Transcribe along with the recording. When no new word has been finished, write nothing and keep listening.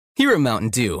Here at Mountain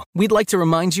Dew, we'd like to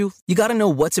remind you, you gotta know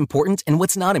what's important and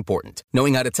what's not important.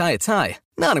 Knowing how to tie a tie,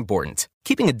 not important.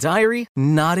 Keeping a diary,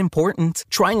 not important.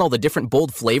 Trying all the different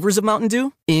bold flavors of Mountain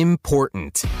Dew,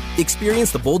 important.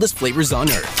 Experience the boldest flavors on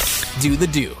Earth. Do the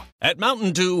Dew. At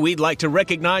Mountain Dew, we'd like to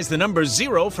recognize the number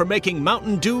 0 for making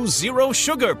Mountain Dew Zero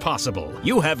Sugar possible.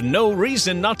 You have no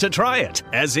reason not to try it,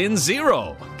 as in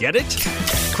zero. Get it?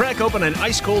 Crack open an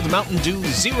ice-cold Mountain Dew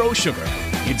Zero Sugar.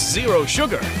 It's zero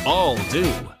sugar, all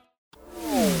dew.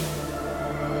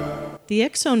 The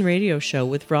X-Zone Radio Show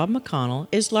with Rob McConnell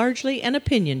is largely an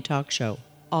opinion talk show.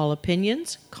 All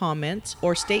opinions, comments,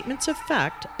 or statements of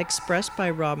fact expressed by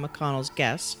Rob McConnell's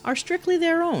guests are strictly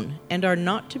their own and are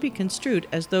not to be construed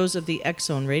as those of the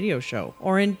X-Zone Radio Show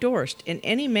or endorsed in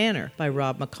any manner by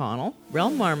Rob McConnell,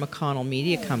 Relmar McConnell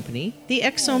Media Company, the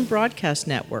X-Zone Broadcast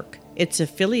Network, its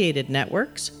affiliated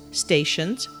networks,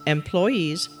 stations,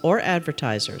 employees, or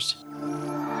advertisers.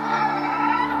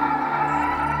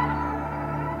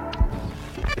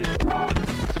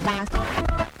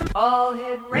 All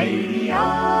Hit Radio.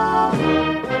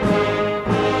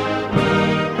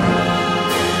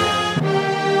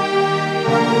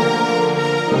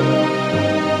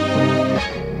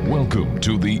 Welcome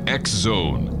to the X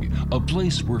Zone, a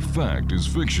place where fact is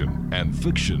fiction and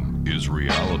fiction is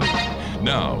reality.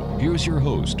 Now, here's your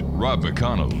host, Rob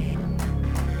McConnell.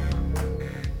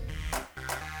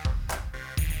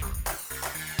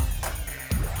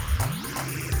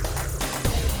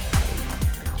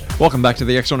 Welcome back to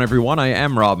the X-Zone, everyone. I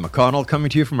am Rob McConnell, coming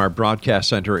to you from our broadcast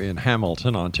center in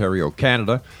Hamilton, Ontario,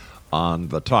 Canada, on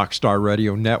the Talkstar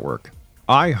Radio Network,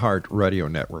 iHeart Radio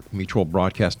Network, Mutual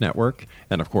Broadcast Network,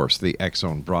 and, of course, the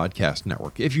X-Zone Broadcast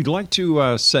Network. If you'd like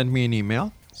to send me an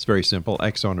email, it's very simple,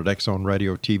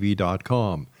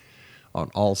 xzone@xzoneradiotv.com.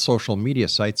 On all social media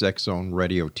sites, X-Zone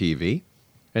Radio TV.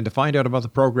 And to find out about the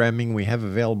programming we have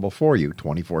available for you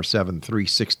 24/7,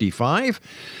 365,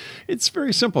 it's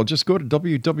very simple. Just go to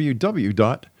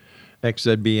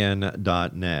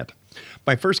www.xzbn.net.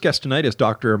 My first guest tonight is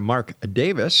Dr. Mark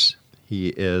Davis. He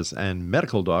is a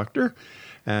medical doctor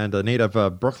and a native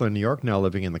of Brooklyn, New York, now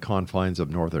living in the confines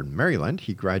of northern Maryland.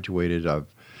 He's a graduate of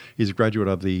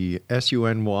the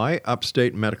SUNY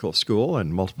Upstate Medical School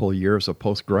and multiple years of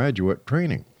postgraduate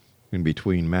training. In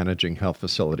between managing health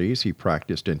facilities, he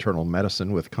practiced internal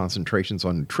medicine with concentrations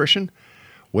on nutrition,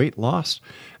 weight loss,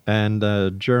 and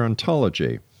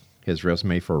gerontology. His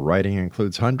resume for writing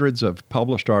includes hundreds of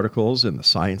published articles in the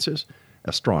sciences,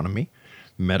 astronomy,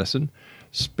 medicine,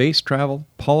 space travel,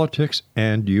 politics,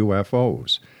 and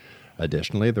UFOs.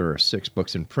 Additionally, there are 6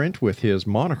 books in print with his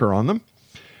moniker on them,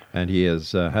 and he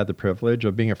has had the privilege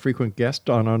of being a frequent guest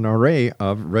on an array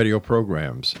of radio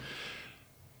programs.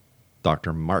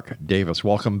 Dr. Mark Davis,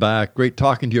 welcome back. Great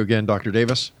talking to you again, Dr.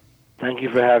 Davis. Thank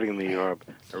you for having me, Rob.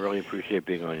 I really appreciate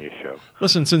being on your show.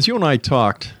 Listen, since you and I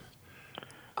talked,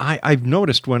 I've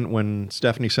noticed when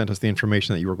Stephanie sent us the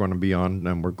information that you were going to be on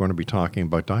and we're going to be talking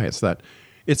about diets, that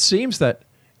it seems that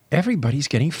everybody's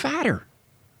getting fatter.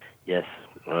 Yes,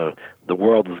 the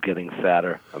world is getting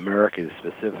fatter. America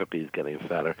specifically is getting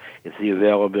fatter. It's the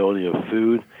availability of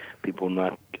food. People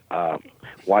not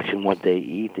watching what they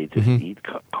eat. They just eat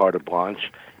carte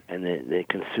blanche, and they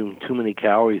consume too many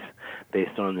calories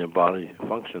based on their body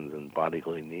functions and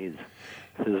bodily needs.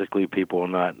 Physically, people are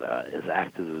not as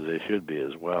active as they should be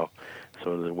as well.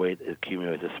 So the weight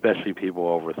accumulates, especially people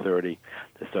over 30.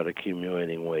 They start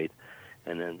accumulating weight.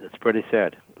 And then it's pretty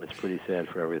sad. It's pretty sad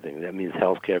for everything. That means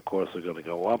healthcare costs are going to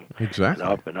go up, exactly,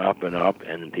 and up and up and up,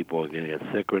 and then people are going to get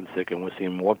sicker and sicker. And we're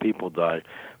seeing more people die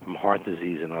from heart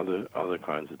disease and other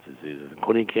kinds of diseases,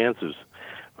 including cancers,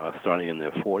 starting in their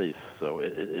 40s. So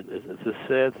it's a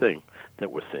sad thing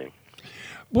that we're seeing.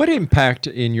 What impact,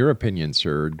 in your opinion,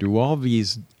 sir, do all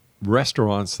these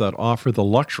restaurants that offer the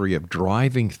luxury of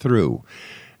driving through?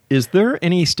 Is there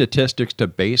any statistics to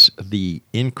base the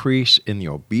increase in the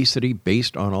obesity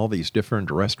based on all these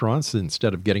different restaurants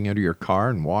instead of getting out of your car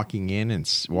and walking in and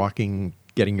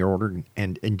getting your order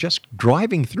and just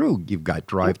driving through? You've got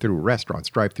drive-through restaurants,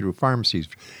 drive-through pharmacies,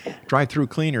 drive-through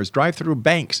cleaners, drive-through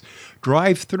banks,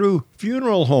 drive-through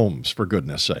funeral homes, for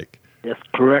goodness sake. That's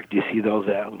correct. You see those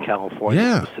out in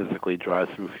California, specifically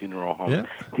drive-through funeral homes. Yeah.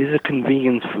 These are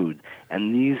convenience food,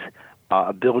 and these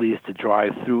abilities to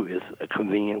drive through is a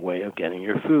convenient way of getting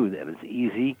your food, and it's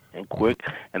easy and quick,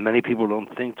 and many people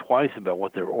don't think twice about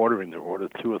what they're ordering. They order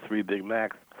 2 or 3 Big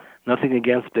Macs. Nothing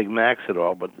against Big Macs at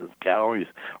all, but the calories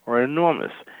are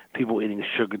enormous. People eating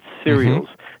sugared cereals,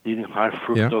 eating high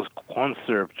fructose corn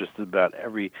syrup. Just about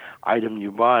every item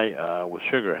you buy with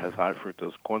sugar has high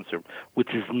fructose corn syrup,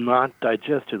 which is not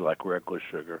digested like regular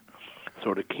sugar.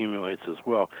 sort of accumulates as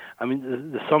well. I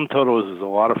mean, the sum total is there's a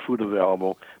lot of food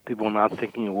available, people are not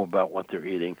thinking about what they're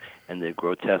eating, and they're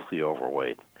grotesquely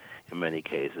overweight in many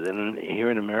cases. And here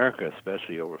in America,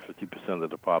 especially, over 50% of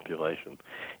the population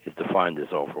is defined as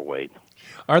overweight.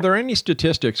 Are there any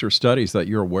statistics or studies that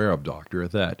you're aware of, Doctor,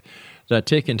 that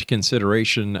take into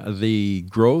consideration the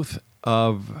growth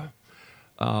of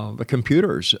the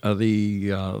computers,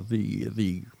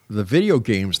 the video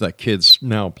games that kids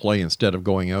now play instead of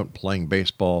going out and playing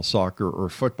baseball, soccer, or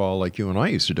football like you and I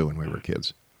used to do when we were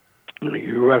kids?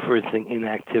 You're referencing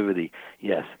inactivity.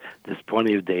 Yes, there's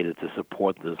plenty of data to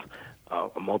support this.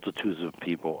 Multitudes of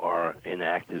people are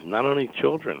inactive, not only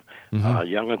children,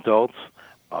 young adults,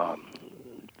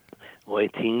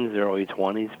 late teens, early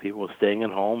 20s, people staying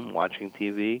at home, watching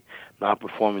TV, not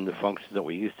performing the functions that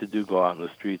we used to do, go out in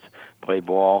the streets, play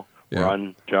ball,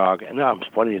 run, jog. And there's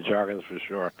plenty of joggers for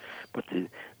sure, but the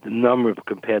number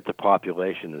compared to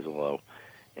population is low,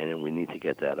 and we need to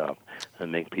get that up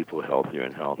and make people healthier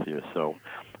and healthier. So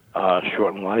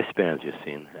shortened lifespans you've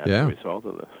seen as a result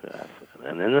of this. Yes.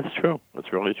 And then that's true.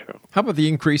 That's really true. How about the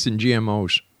increase in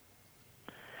GMOs?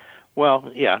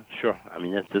 Well, yeah, sure. I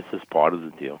mean, this is part of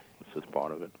the deal. This is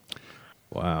part of it.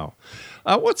 Wow.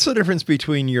 What's the difference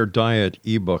between your diet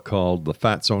ebook called The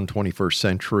Fat Zone 21st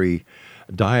Century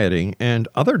Dieting and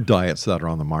other diets that are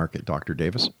on the market, Dr.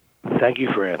 Davis? Thank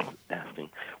you for asking.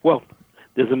 Well,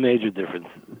 there's a major difference.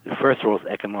 First of all, it's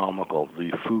economical.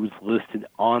 The foods listed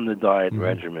on the diet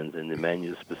regimens and the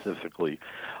menus specifically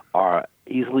are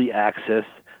easily accessed.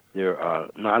 They're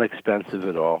not expensive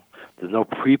at all. There's no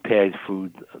prepaid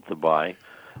food to buy.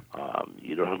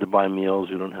 You don't have to buy meals.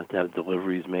 You don't have to have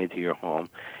deliveries made to your home.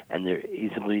 And they're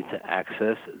easily to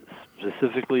access.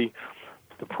 Specifically,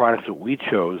 the products that we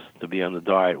chose to be on the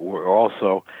diet were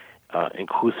also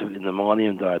inclusive in the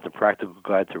Millennium Diet, The Practical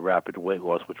Guide to Rapid Weight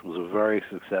Loss, which was a very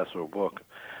successful book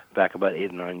back about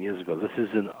 8 or 9 years ago. This is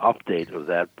an update of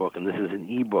that book, and this is an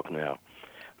e-book now,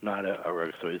 not a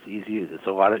regular. So it's easy. It's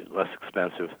a lot less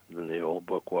expensive than the old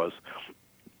book was.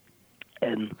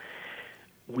 And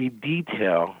we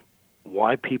detail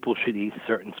why people should eat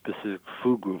certain specific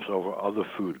food groups over other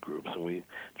food groups. And we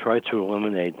try to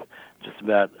eliminate just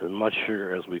about as much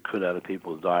sugar as we could out of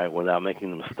people's diet without making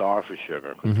them starve for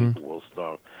sugar, because people will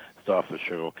starve for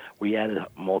sugar. We added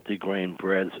multigrain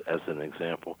breads as an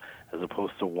example, as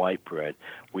opposed to white bread.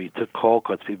 We took cold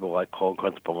cuts. People like cold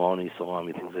cuts, bologna,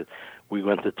 salami, things that we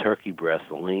went to turkey breast,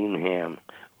 lean ham,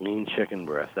 lean chicken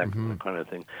breast, that kind of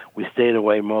thing. We stayed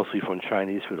away mostly from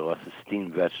Chinese food, unless it's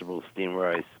steamed vegetables, steamed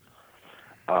rice.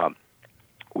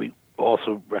 We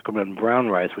also recommend brown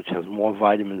rice, which has more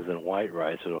vitamins than white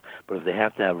rice. But if they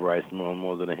have to have rice, no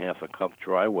more than a half a cup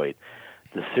dry weight.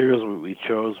 The cereals we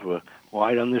chose were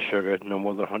light on the sugar, no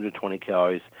more than 120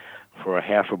 calories for a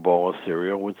half a bowl of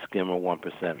cereal with skim or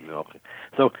 1% milk.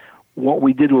 So what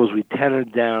we did was we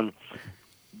tethered down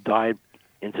diet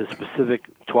into specific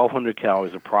 1,200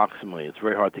 calories approximately. It's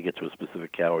very hard to get to a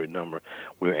specific calorie number.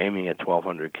 We're aiming at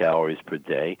 1,200 calories per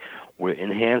day. We're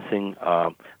enhancing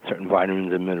certain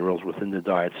vitamins and minerals within the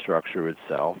diet structure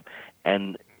itself.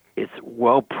 And it's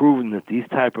well proven that these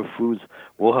type of foods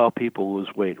will help people lose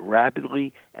weight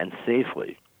rapidly and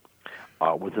safely.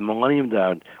 With the Millennium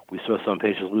Diet, we saw some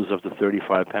patients lose up to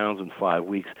 35 pounds in 5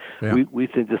 weeks. Yeah. We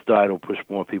think this diet will push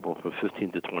more people from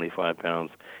 15 to 25 pounds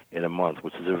in a month,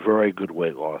 which is a very good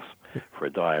weight loss for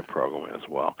a diet program as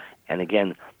well. And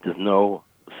again, there's no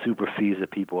super fees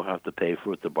that people have to pay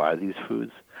for to buy these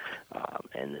foods,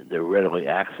 and they're readily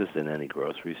accessed in any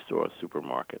grocery store,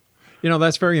 supermarket. You know,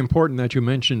 that's very important that you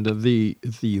mentioned the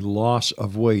loss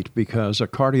of weight, because a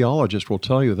cardiologist will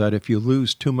tell you that if you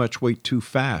lose too much weight too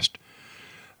fast,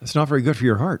 it's not very good for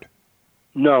your heart.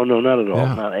 No, not at all.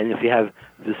 Yeah. And if you have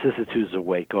vicissitudes of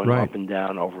weight going up and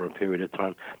down over a period of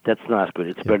time, that's not good.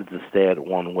 It's better to stay at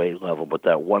one weight level, but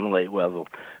that one weight level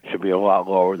should be a lot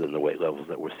lower than the weight levels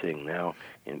that we're seeing now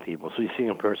in people. So you're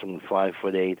seeing a person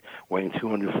 5'8", weighing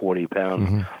 240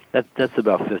 pounds. That's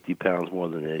about 50 pounds more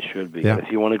than they should be. Yeah.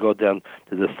 If you want to go down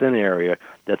to the thin area,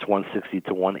 that's 160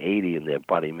 to 180 in their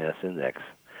body mass index.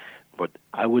 But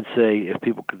I would say if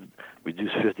people could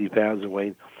reduce 50 pounds of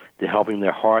weight, they're helping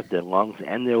their heart, their lungs,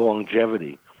 and their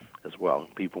longevity as well.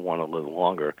 People want to live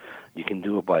longer. You can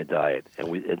do it by diet, and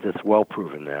it's well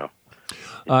proven now.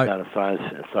 It's not a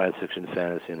science fiction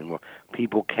fantasy anymore.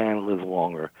 People can live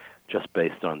longer just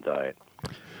based on diet.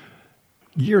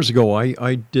 Years ago,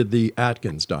 I did the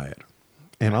Atkins diet,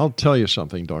 and I'll tell you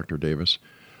something, Dr. Davis.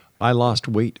 I lost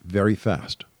weight very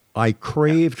fast. I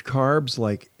craved carbs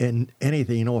like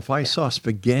anything. You know, if I saw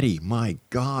spaghetti, my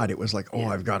God, it was like,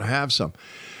 I've got to have some.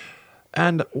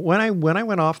 And when I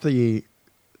went off the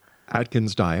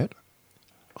Atkins diet,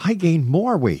 I gained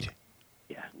more weight.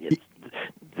 Yeah.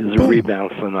 There's a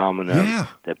rebound phenomenon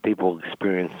that people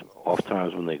experience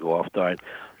oftentimes when they go off diet.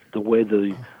 The way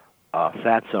the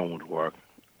fat zone would work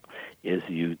is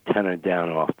you tenor down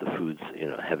off the foods,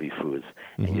 heavy foods,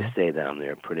 and you stay down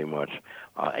there pretty much.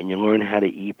 And you learn how to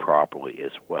eat properly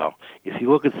as well. If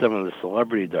you look at some of the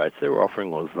celebrity diets, they were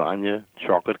offering lasagna,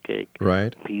 chocolate cake,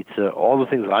 pizza, all the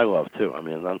things I love too. I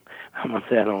mean, I'm not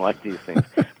saying I don't like these things.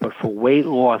 But for weight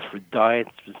loss, for diet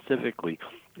specifically,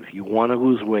 if you want to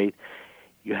lose weight,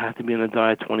 you have to be on a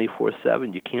diet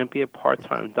 24/7. You can't be a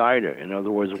part-time dieter. In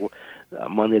other words,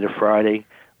 Monday to Friday,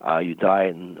 you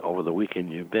diet, and over the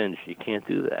weekend you binge. You can't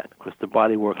do that because the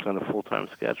body works on a full-time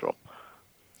schedule.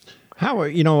 How,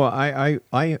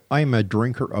 I'm a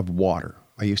drinker of water.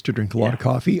 I used to drink a lot of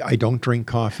coffee. I don't drink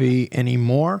coffee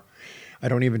anymore. I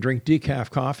don't even drink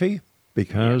decaf coffee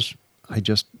because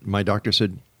my doctor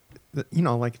said,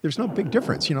 there's no big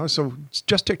difference, so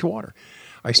just stick to water.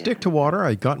 I stick to water.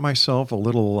 I got myself a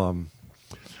little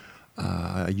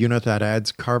unit that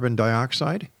adds carbon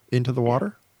dioxide into the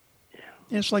water.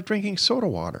 Yeah. It's like drinking soda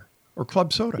water or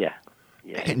club soda. Yeah.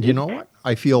 And you know what?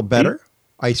 I feel better.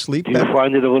 I sleep better. Do you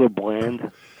find it a little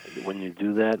bland when you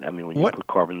do that? I mean, when you put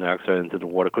carbon dioxide into the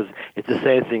water? Because it's the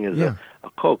same thing as a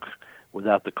Coke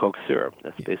without the Coke syrup.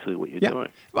 That's basically what you're doing.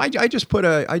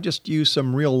 I just use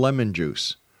some real lemon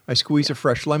juice. I squeeze a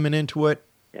fresh lemon into it.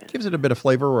 Yeah. Gives it a bit of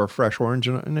flavor, or a fresh orange,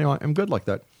 and I'm good like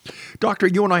that. Doctor,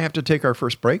 you and I have to take our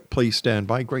first break. Please stand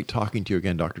by. Great talking to you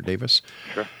again, Dr. Davis.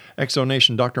 Sure. Exo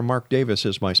Nation, Dr. Mark Davis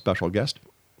is my special guest.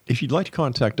 If you'd like to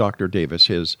contact Dr. Davis,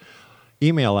 his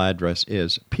email address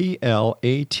is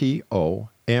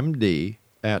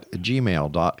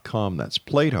platomd@gmail.com. That's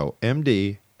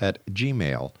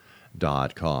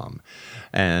platomd@gmail.com.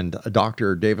 And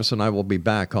Dr. Davis and I will be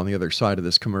back on the other side of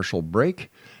this commercial break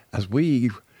as we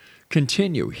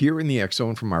continue here in the X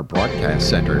Zone from our broadcast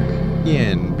center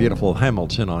in beautiful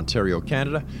Hamilton, Ontario,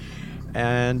 Canada.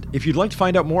 And if you'd like to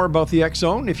find out more about the X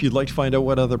Zone, if you'd like to find out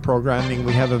what other programming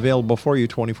we have available for you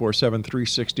 24/7,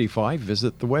 365,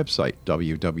 visit the website,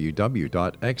 www.xzbn.net.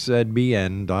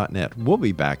 We'll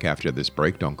be back after this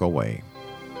break. Don't go away.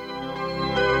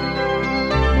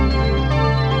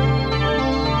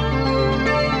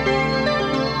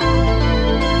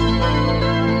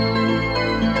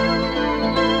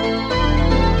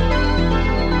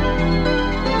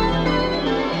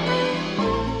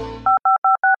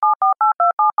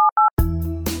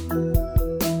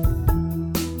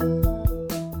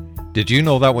 Did you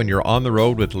know that when you're on the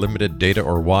road with limited data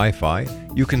or Wi-Fi,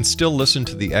 you can still listen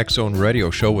to the X Zone radio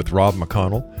show with Rob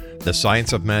McConnell, The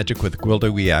Science of Magic with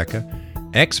Gwilda Wiyaka,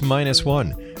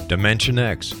 X-1, Dimension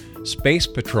X, Space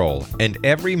Patrol, and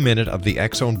every minute of the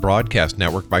X Zone broadcast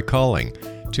network by calling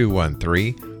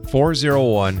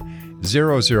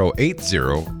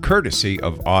 213-401-0080, courtesy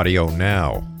of Audio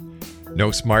Now.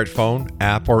 No smartphone,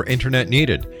 app, or internet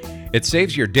needed. It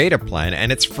saves your data plan, and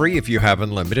it's free if you have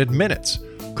unlimited minutes.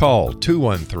 Call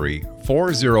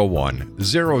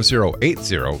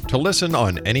 213-401-0080 to listen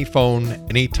on any phone,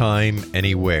 anytime,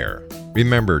 anywhere.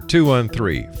 Remember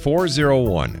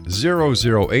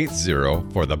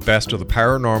 213-401-0080 for the best of the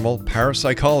paranormal,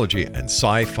 parapsychology, and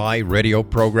sci-fi radio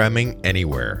programming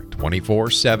anywhere,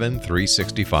 24/7,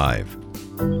 365.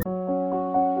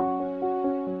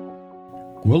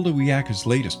 Gwilda Wiyaka's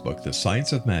latest book, The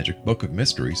Science of Magic, Book of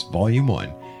Mysteries, Volume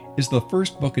 1, is the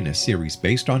first book in a series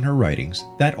based on her writings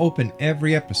that open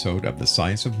every episode of the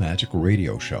Science of Magic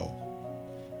radio show.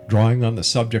 Drawing on the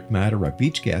subject matter of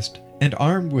each guest and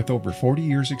armed with over 40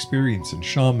 years' experience in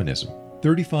shamanism,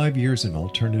 35 years in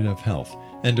alternative health,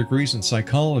 and degrees in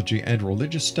psychology and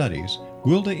religious studies,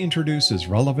 Gwilda introduces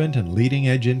relevant and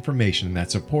leading-edge information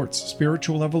that supports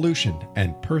spiritual evolution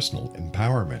and personal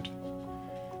empowerment.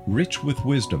 Rich with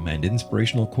wisdom and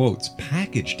inspirational quotes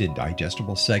packaged in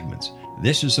digestible segments,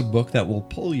 this is a book that will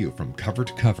pull you from cover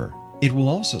to cover. It will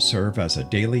also serve as a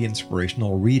daily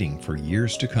inspirational reading for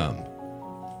years to come.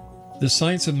 The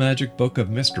Science of Magic Book of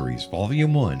Mysteries,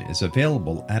 Volume 1 is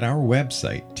available at our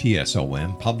website,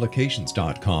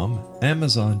 tsompublications.com,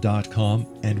 amazon.com,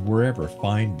 and wherever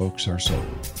fine books are sold.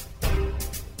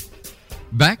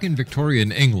 Back in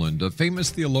Victorian England, a famous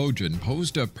theologian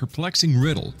posed a perplexing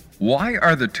riddle. Why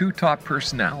are the two top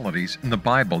personalities in the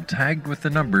Bible tagged with the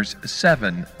numbers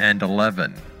 7 and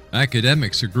 11?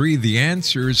 Academics agree the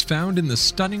answer is found in the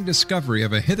stunning discovery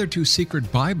of a hitherto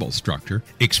secret Bible structure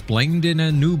explained in a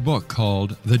new book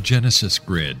called The Genesis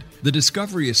Grid. The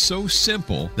discovery is so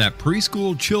simple that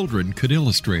preschool children could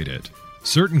illustrate it.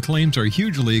 Certain claims are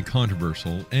hugely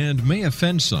controversial and may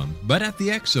offend some, but at the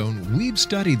X Zone, we've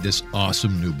studied this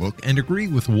awesome new book and agree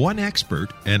with one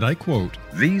expert, and I quote,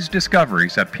 "These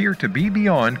discoveries appear to be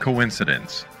beyond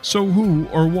coincidence." So who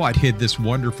or what hid this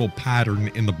wonderful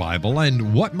pattern in the Bible,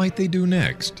 and what might they do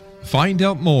next? Find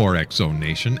out more, X Zone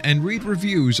Nation, and read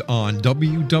reviews on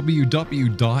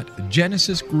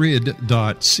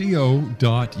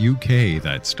www.genesisgrid.co.uk.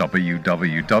 That's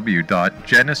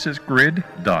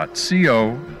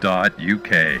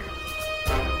www.genesisgrid.co.uk.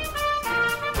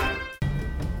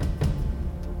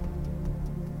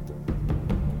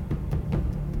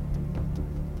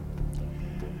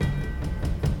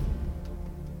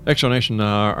 Explanation,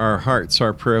 our hearts,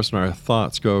 our prayers, and our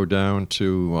thoughts go down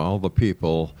to all the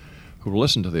people who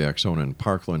listen to the X Zone in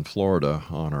Parkland, Florida,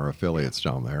 on our affiliates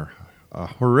down there. A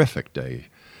horrific day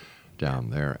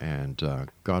down there, and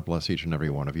God bless each and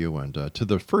every one of you. And to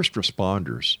the first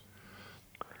responders,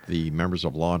 the members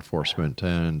of law enforcement,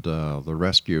 and the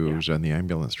rescues and the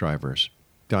ambulance drivers,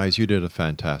 guys, you did a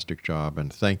fantastic job,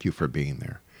 and thank you for being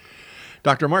there.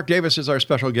 Dr. Mark Davis is our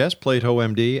special guest,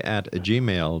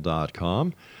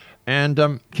 platomd@gmail.com.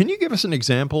 And can you give us an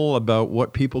example about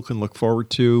what people can look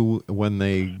forward to when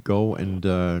they go and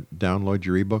download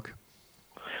your ebook?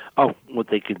 Oh, what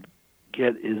they could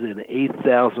get is an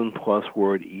 8,000-plus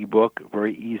word ebook,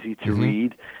 very easy to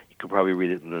read. You could probably read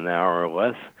it in an hour or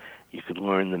less. You could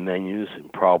learn the menus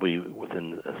probably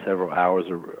within several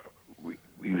hours of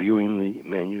reviewing the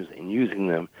menus and using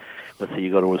them. Let's say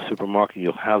you go to a supermarket,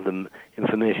 you'll have the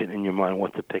information in your mind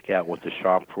what to pick out, what to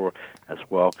shop for as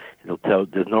well. It'll tell,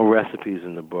 there's no recipes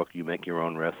in the book. You make your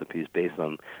own recipes based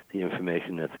on the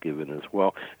information that's given as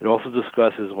well. It also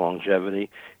discusses longevity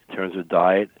in terms of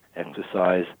diet,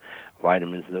 exercise,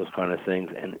 vitamins, those kind of things.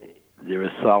 And there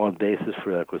is solid basis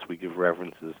for that because we give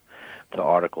references to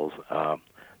articles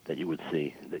that you would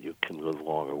see that you can live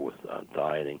longer with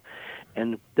dieting.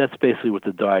 And that's basically what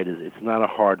the diet is. It's not a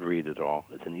hard read at all.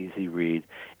 It's an easy read,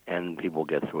 and people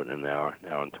get through it in an hour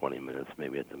and 20 minutes,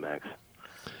 maybe at the max.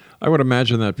 I would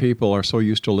imagine that people are so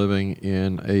used to living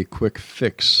in a quick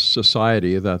fix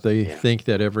society that they think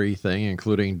that everything,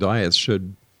 including diets,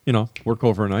 should, work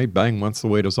overnight, bang, once the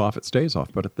weight is off, it stays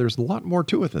off. But there's a lot more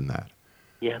to it than that.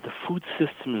 Yeah, the food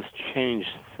system has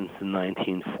changed since the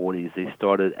 1940s. They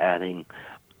started adding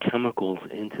chemicals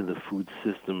into the food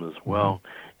system as well.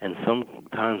 And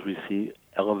sometimes we see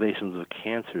elevations of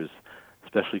cancers,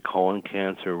 especially colon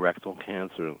cancer, rectal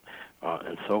cancer,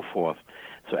 and so forth.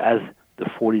 So as the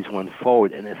 40s went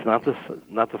forward, and it's not the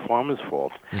farmers'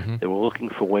 fault, they were looking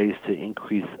for ways to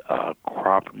increase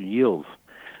crop yields.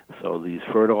 So these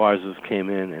fertilizers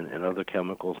came in and other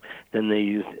chemicals. Then they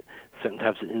used certain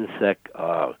types of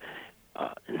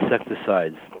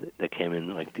insecticides that came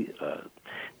in, like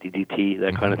DDT,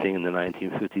 that kind of thing, in the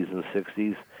 1950s and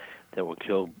 60s, that would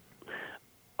kill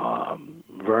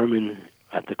vermin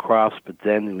at the crops. But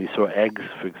then we saw eggs,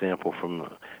 for example, from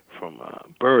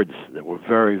birds that were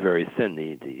very, very thin,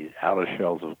 the outer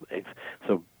shells of eggs.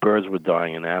 So birds were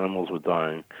dying and animals were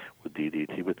dying with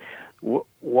DDT. But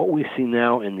what we see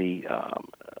now in the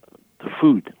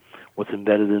food, what's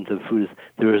embedded into the food, is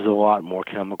there is a lot more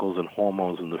chemicals and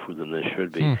hormones in the food than there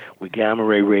should be. With gamma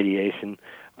ray radiation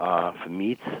for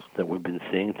meats that we've been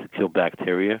seeing to kill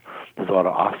bacteria. There's a lot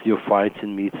of osteophytes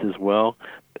in meats as well,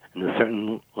 and there's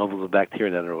certain levels of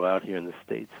bacteria that are allowed here in the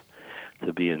States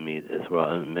to be in meat as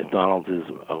well. And McDonald's is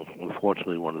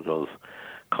unfortunately one of those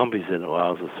companies that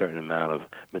allows a certain amount of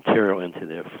material into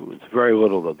their foods. Very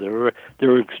little, though. They're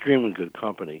an extremely good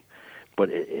company,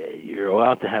 but you're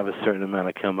allowed to have a certain amount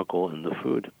of chemical in the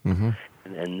food.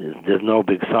 And there's no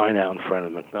big sign out in front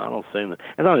of McDonald's saying that.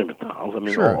 And not only McDonald's, I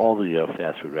mean, all the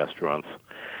fast food restaurants.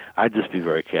 I'd just be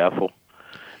very careful,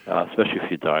 especially if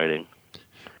you're dieting.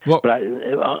 But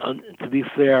to be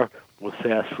fair, with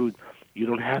fast food, you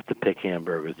don't have to pick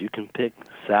hamburgers. You can pick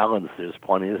salads. There's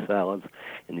plenty of salads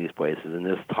in these places. And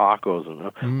there's tacos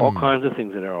and all kinds of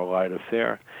things that are a lighter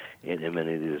fare in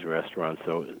many of these restaurants.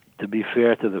 So to be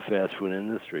fair to the fast food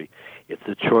industry, it's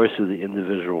the choice of the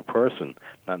individual person,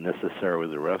 not necessarily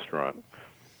the restaurant.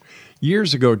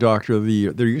 Years ago, Doctor,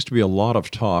 there used to be a lot of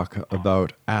talk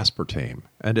about aspartame.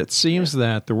 And it seems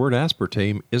that the word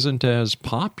aspartame isn't as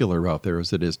popular out there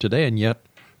as it is today. And yet,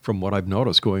 from what I've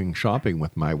noticed going shopping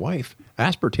with my wife,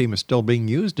 aspartame is still being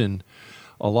used in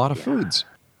a lot of foods.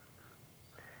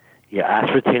 Yeah,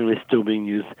 aspartame is still being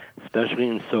used, especially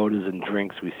in sodas and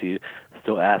drinks. We see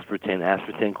still aspartame.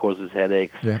 Aspartame causes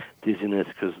headaches, dizziness,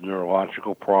 because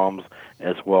neurological problems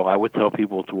as well. I would tell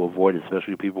people to avoid it,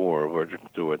 especially people who are allergic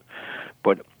to it.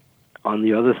 But On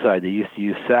the other side, they used to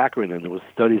use saccharin, and there was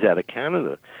studies out of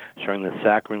Canada showing that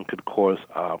saccharin could cause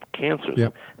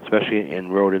cancers, especially in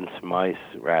rodents, mice,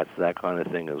 rats, that kind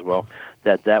of thing as well.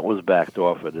 That was backed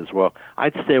off it as well.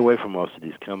 I'd stay away from most of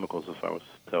these chemicals if I was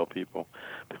to tell people,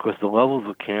 because the levels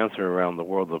of cancer around the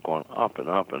world are going up and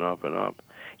up and up and up.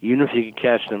 Even if you can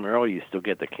catch them early, you still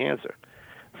get the cancer.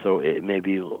 So it may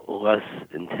be less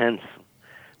intense,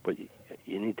 but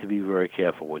you need to be very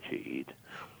careful what you eat.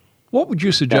 What would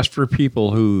you suggest for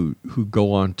people who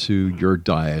go onto your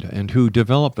diet and who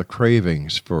develop the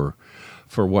cravings for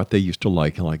what they used to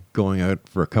like going out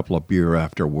for a couple of beer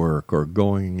after work, or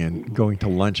going to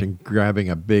lunch and grabbing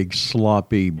a big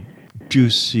sloppy,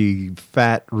 juicy,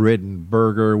 fat-ridden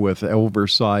burger with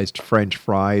oversized French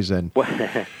fries and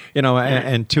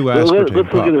and two aspartame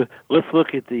pop? Let's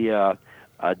look at the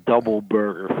a double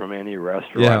burger from any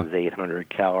restaurant is 800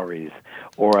 calories,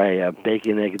 or a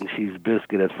bacon, egg, and cheese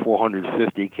biscuit at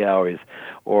 450 calories,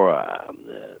 or a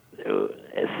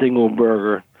single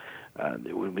burger.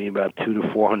 It would be about 200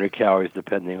 to 400 calories,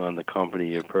 depending on the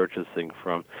company you're purchasing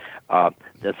from.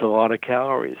 That's a lot of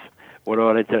calories. What do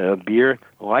I tell you? A beer,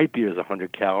 light beer is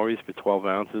 100 calories for 12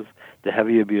 ounces. The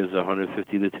heavier beer is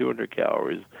 150 to 200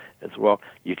 calories as well.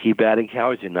 You keep adding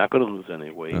calories, you're not going to lose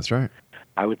any weight. That's right.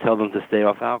 I would tell them to stay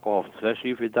off alcohol,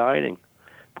 especially if you're dieting.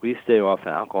 Please stay off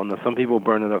alcohol. Now, some people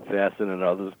burn it up faster than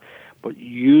others, but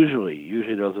usually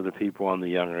those are the people in the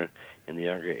younger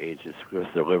ages, because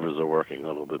their livers are working a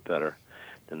little bit better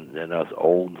than us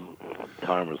old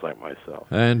timers like myself.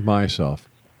 And myself.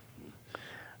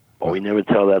 Well, we never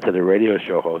tell that to the radio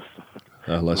show host.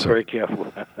 Listen. Very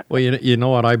careful. Well, you know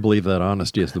what? I believe that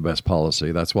honesty is the best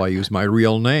policy. That's why I use my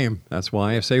real name. That's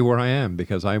why I say where I am,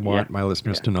 because I want my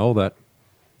listeners to know that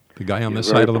the guy on this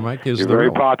side of the mic is the real.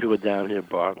 You're very popular down here,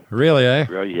 Bob. Really, eh?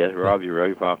 Yeah, Rob, you're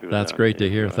very popular. That's great to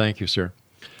hear. Thank you, sir.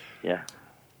 Yeah.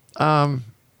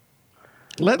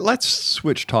 Let's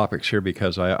switch topics here,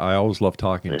 because I always love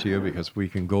talking to you, because we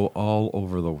can go all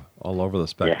over the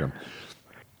spectrum. Yeah.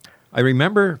 I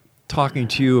remember talking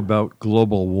to you about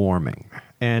global warming.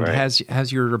 And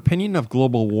has your opinion of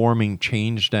global warming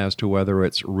changed as to whether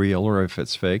it's real or if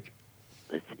it's fake?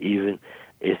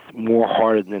 It's more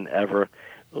harder than ever.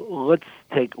 Let's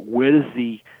take what is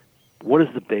the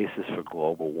basis for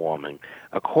global warming?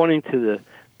 According to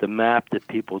the map that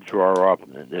people draw up,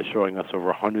 they're showing us over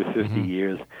 150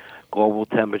 years, global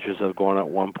temperatures have gone up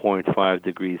 1.5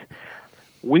 degrees.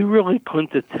 We really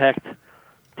couldn't detect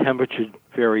temperature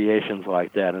variations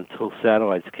like that until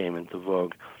satellites came into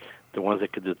vogue, the ones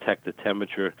that could detect the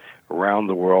temperature around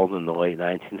the world in the late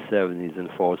 1970s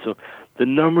and forward. So the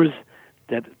numbers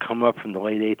that come up from the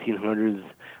late 1800s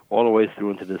all the way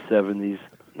through into the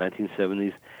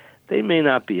 1970s, they may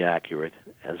not be accurate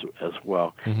as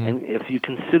well. And if you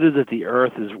consider that the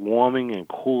Earth is warming and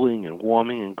cooling and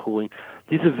warming and cooling,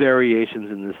 these are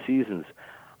variations in the seasons.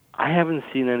 I haven't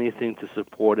seen anything to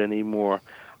support any more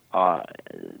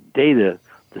data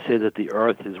to say that the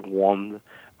Earth is warmed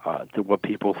to what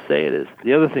people say it is.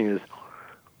 The other thing is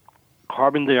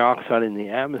carbon dioxide in the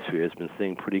atmosphere has been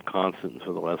staying pretty constant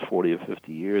for the last 40 or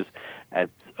 50 years at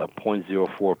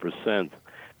 0.04%.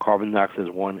 Carbon dioxide is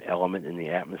one element in the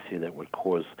atmosphere that would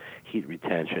cause heat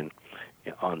retention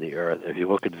on the Earth. If you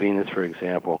look at Venus, for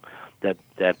example, that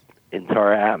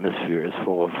entire atmosphere is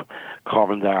full of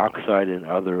carbon dioxide and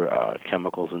other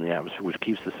chemicals in the atmosphere, which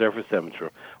keeps the surface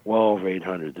temperature well over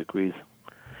 800 degrees.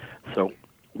 So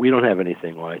we don't have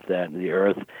anything like that. The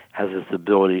Earth has this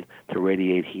ability to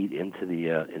radiate heat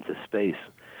into space.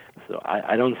 So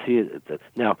I don't see it.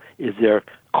 Now, is there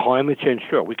climate change?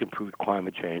 Sure, we can prove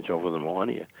climate change over the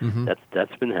millennia.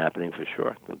 That's been happening for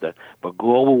sure. But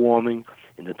global warming,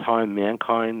 in the time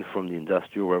mankind from the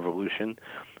Industrial Revolution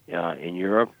in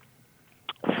Europe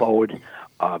forward,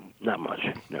 not much.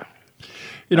 No.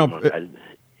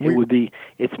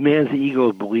 It's man's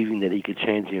ego believing that he could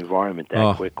change the environment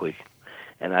that quickly,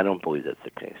 and I don't believe that's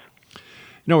the case.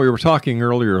 We were talking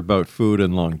earlier about food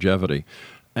and longevity.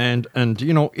 And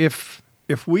if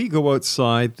we go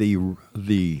outside the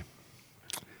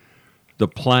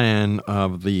plan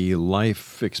of the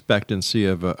life expectancy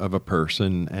of a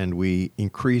person, and we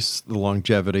increase the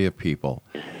longevity of people,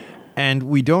 and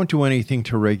we don't do anything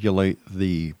to regulate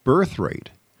the birth rate,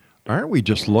 aren't we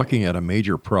just looking at a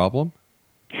major problem?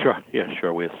 Sure.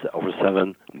 We have over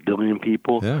 7 billion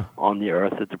people on the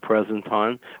Earth at the present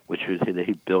time, which would hit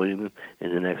 8 billion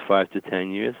in the next 5 to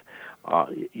 10 years.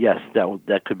 Yes,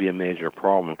 that could be a major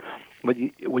problem. But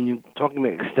when you're talking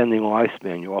about extending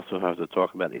lifespan, you also have to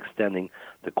talk about extending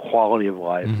the quality of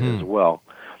life as well.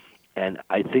 And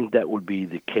I think that would be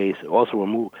the case. Also,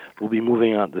 we'll be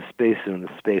moving out to space soon. The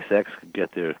SpaceX could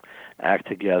get their act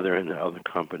together, and the other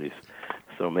companies.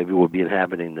 So maybe we'll be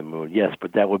inhabiting the moon. Yes,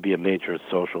 but that would be a major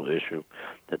social issue,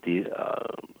 that the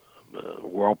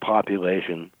world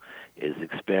population is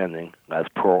expanding, as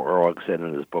Pearl Ehrlich said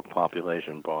in his book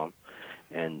Population Bomb.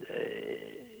 And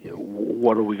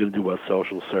what are we going to do about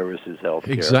social services, health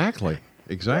care? Exactly.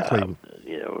 This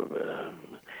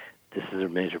is a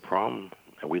major problem.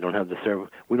 We don't have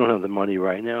the money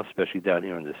right now, especially down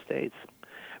here in the States.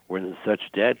 We're in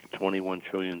such debt, $21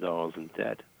 trillion in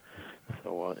debt.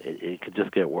 So it could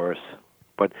just get worse.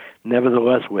 But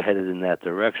nevertheless, we're headed in that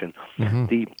direction. Mm-hmm.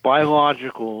 The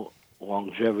biological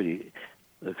longevity,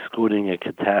 excluding a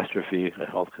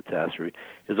health catastrophe,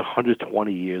 is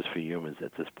 120 years for humans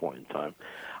at this point in time.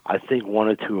 I think one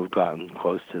or two have gotten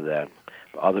close to that.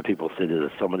 Other people say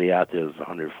there's somebody out there that's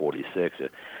 146.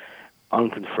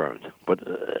 Unconfirmed, but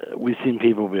we've seen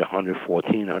people be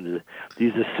 114, 100.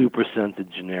 These are super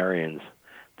centenarians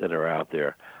that are out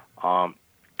there.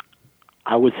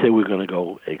 I would say we're going to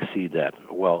go exceed that,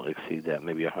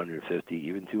 maybe 150,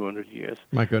 even 200 years.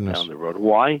 My goodness. Down the road.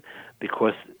 Why?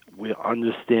 Because we're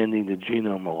understanding the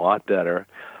genome a lot better.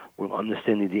 We're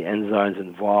understanding the enzymes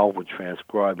involved with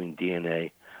transcribing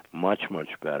DNA much,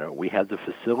 much better. We have the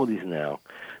facilities now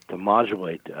to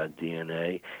modulate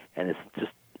DNA, and it's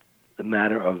just a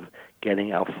matter of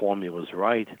getting our formulas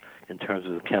right in terms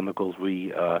of the chemicals.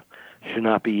 We should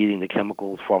not be eating the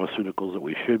chemicals, pharmaceuticals that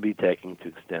we should be taking to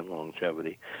extend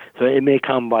longevity. So it may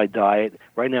come by diet.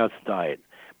 Right now it's diet,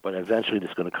 but eventually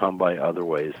it's going to come by other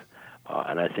ways.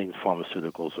 And I think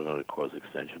pharmaceuticals are going to cause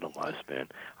extension of lifespan.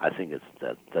 I think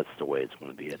that's the way it's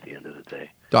going to be at the end of the day.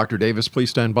 Dr. Davis,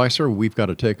 please stand by, sir. We've got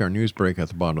to take our news break at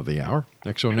the bottom of the hour.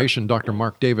 Exonation, Dr.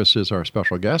 Mark Davis is our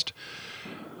special guest.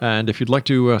 And if you'd like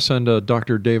to send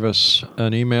Dr. Davis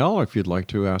an email, if you'd like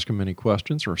to ask him any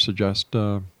questions or suggest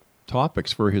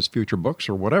topics for his future books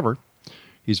or whatever,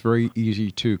 he's very easy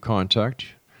to contact.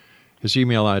 His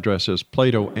email address is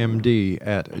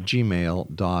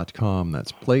platomd@gmail.com.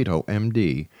 That's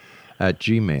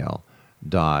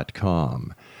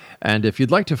platomd@gmail.com. And if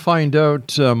you'd like to find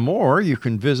out more, you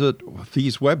can visit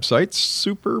these websites,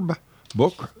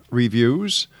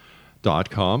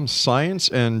 superbookreviews.com, Science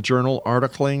and Journal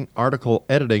Article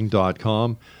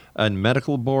Editing.com, and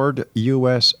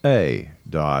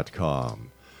medicalboardusa.com.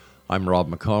 I'm Rob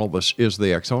McConnell. This is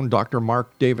the X Zone. Dr.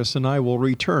 Mark Davis and I will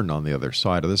return on the other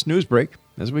side of this news break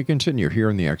as we continue here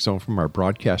in the X Zone from our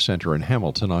broadcast center in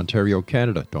Hamilton, Ontario,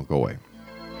 Canada. Don't go away.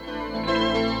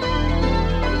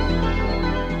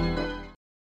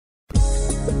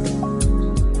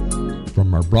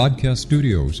 From our broadcast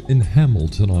studios in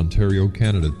Hamilton, Ontario,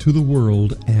 Canada, to the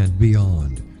world and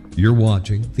beyond, you're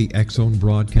watching the X Zone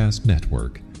Broadcast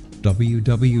Network,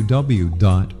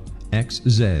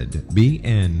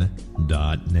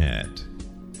 www.xzbn.net.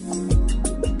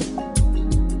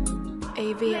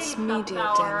 AVS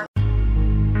Media Den.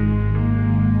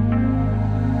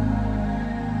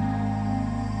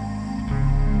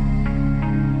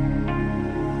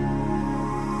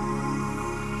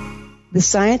 The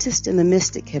scientist and the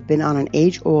mystic have been on an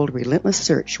age-old, relentless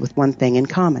search with one thing in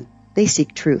common. They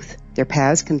seek truth. Their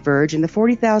paths converge in the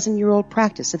 40,000-year-old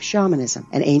practice of shamanism,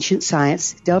 an ancient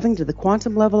science delving to the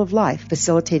quantum level of life,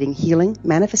 facilitating healing,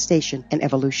 manifestation, and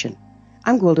evolution.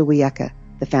 I'm Gwilda Wiyaka,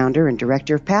 the founder and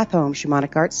director of Path Home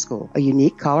Shamanic Arts School, a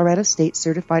unique Colorado State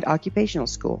certified occupational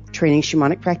school, training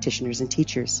shamanic practitioners and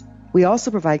teachers. We also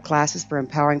provide classes for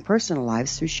empowering personal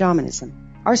lives through shamanism.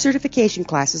 Our certification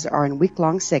classes are in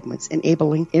week-long segments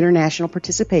enabling international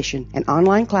participation, and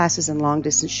online classes and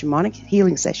long-distance shamanic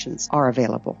healing sessions are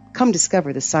available. Come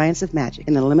discover the science of magic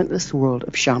in the limitless world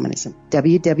of shamanism.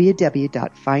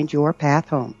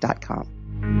 www.findyourpathhome.com.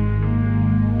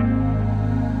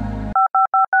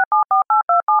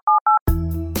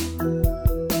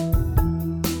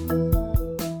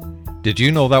 Did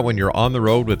you know that when you're on the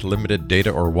road with limited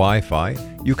data or Wi-Fi,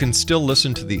 you can still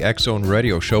listen to the X Zone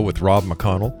Radio Show with Rob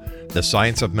McConnell, The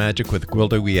Science of Magic with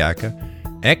Gwilda Wiyaka,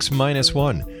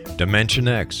 X-1, Dimension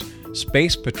X,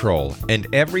 Space Patrol, and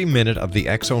every minute of the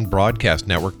X Zone Broadcast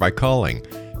Network by calling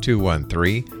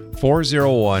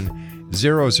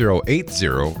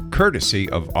 213-401-0080, courtesy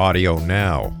of Audio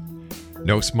Now.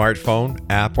 No smartphone,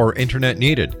 app, or internet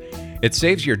needed. It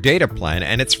saves your data plan,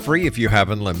 and it's free if you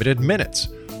have unlimited minutes.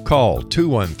 Call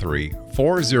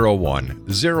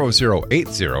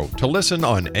 213-401-0080 to listen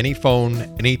on any phone,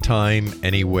 anytime,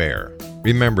 anywhere.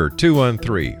 Remember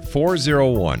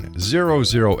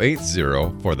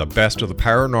 213-401-0080 for the best of the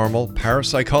paranormal,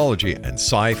 parapsychology, and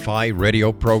sci-fi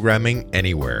radio programming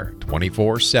anywhere,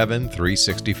 24/7,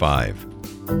 365.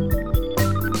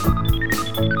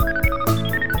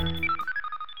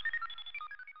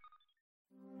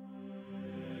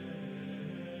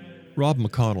 Rob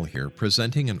McConnell here,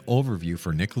 presenting an overview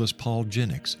for Nicholas Paul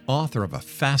Jennings, author of a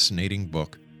fascinating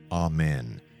book,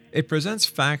 Amen. It presents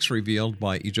facts revealed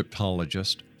by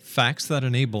Egyptologists, facts that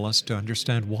enable us to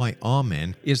understand why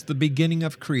Amen is the beginning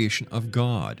of creation of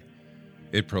God.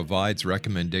 It provides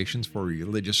recommendations for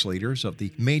religious leaders of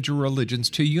the major religions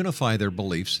to unify their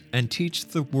beliefs and teach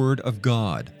the Word of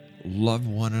God. Love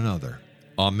one another.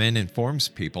 Amen informs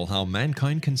people how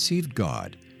mankind conceived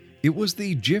God. It was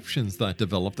the Egyptians that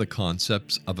developed the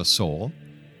concepts of a soul,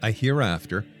 a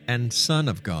hereafter, and Son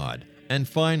of God. And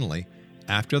finally,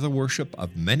 after the worship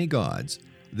of many gods,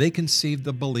 they conceived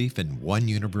the belief in one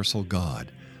universal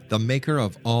God, the maker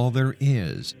of all there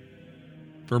is.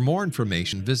 For more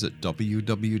information, visit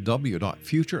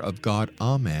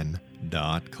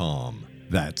www.futureofgodamen.com.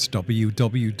 That's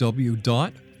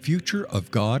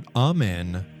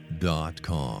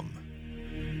www.futureofgodamen.com.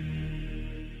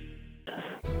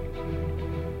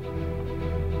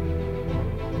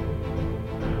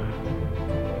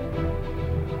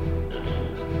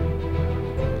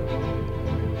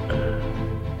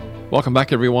 Welcome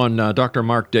back, everyone. Dr.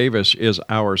 Mark Davis is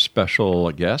our special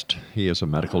guest. He is a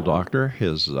medical doctor.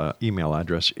 His email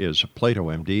address is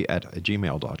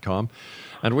platomd@gmail.com.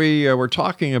 And we were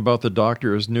talking about the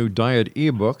doctor's new diet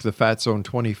ebook, The Fat Zone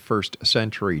 21st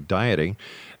Century Dieting.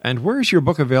 And where is your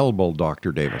book available,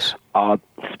 Dr. Davis?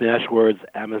 Smashwords,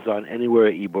 Amazon,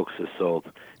 anywhere ebooks are sold.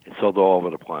 It's sold all over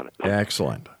the planet.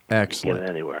 Excellent. Excellent. Get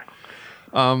it anywhere.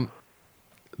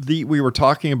 We were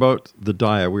talking about the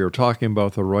diet. We were talking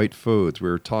about the right foods. We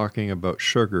were talking about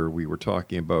sugar. We were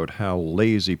talking about how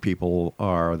lazy people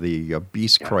are, the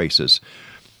obese crisis.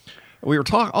 We were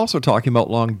also talking about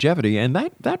longevity, and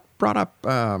that brought up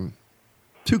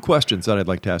two questions that I'd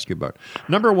like to ask you about.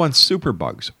 Number one,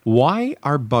 superbugs. Why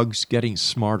are bugs getting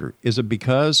smarter? Is it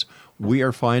because we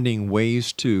are finding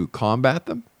ways to combat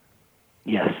them?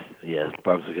 Yes,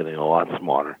 bugs are getting a lot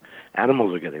smarter.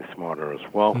 Animals are getting smarter as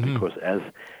well, because as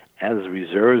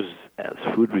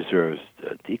food reserves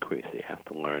decrease, they have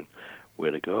to learn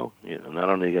where to go. Not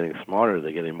only getting smarter,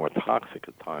 they're getting more toxic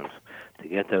at times to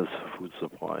get those food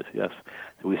supplies. Yes,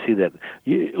 we see that.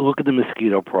 You look at the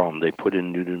mosquito problem. They put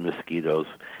in neutered mosquitoes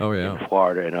in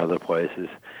Florida and other places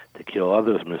to kill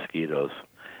other mosquitoes.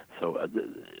 So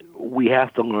we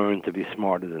have to learn to be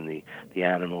smarter than the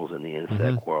animals in the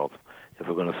insect world if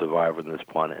we're going to survive on this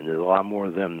planet. And there's a lot more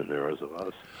of them than there is of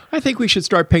us. I think we should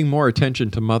start paying more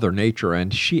attention to Mother Nature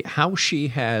and how she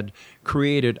had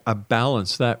created a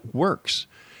balance that works.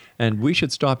 And we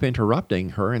should stop interrupting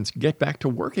her and get back to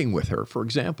working with her. For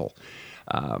example,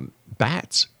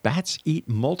 bats eat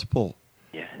multiple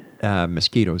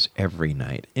mosquitoes every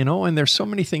night. And there's so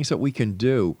many things that we can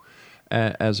do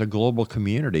as a global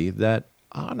community that,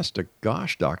 honest to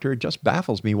gosh, doctor, it just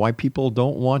baffles me why people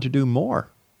don't want to do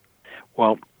more.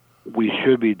 Well, we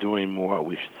should be doing more.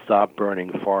 We should stop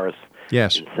burning forests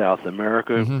in South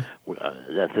America.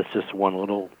 That's just one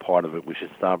little part of it. We should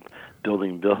stop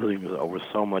building buildings over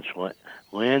so much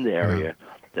land area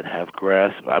that have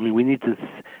grass. I mean, we need to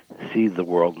see the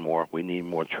world more. We need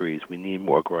more trees. We need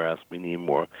more grass. We need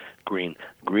more green.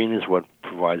 Green is what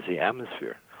provides the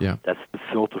atmosphere. Yeah. That's the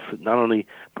filter. Not only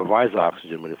provides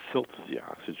oxygen, but it filters the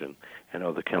oxygen and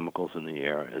other chemicals in the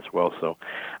air as well. So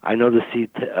I know the seed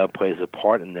plays a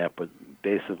part in that, but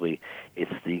basically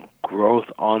it's the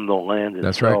growth on the land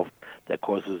itself that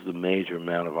causes the major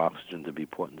amount of oxygen to be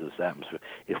put into this atmosphere.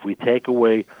 If we take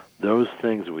away those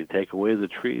things, if we take away the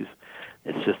trees,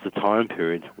 it's just a time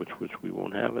period which we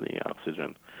won't have any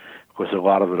oxygen. Of course, a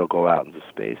lot of it will go out into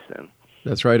space then.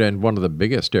 That's right, and one of the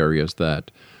biggest areas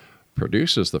that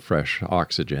produces the fresh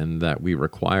oxygen that we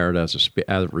require as a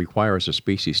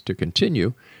species to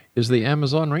continue is the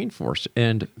Amazon rainforest,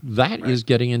 and that is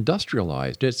getting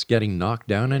industrialized. It's getting knocked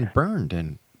down and burned,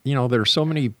 and there are so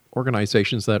many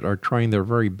organizations that are trying their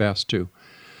very best to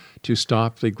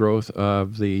stop the growth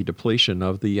of the depletion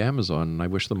of the Amazon, and I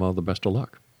wish them all the best of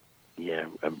luck. Yeah,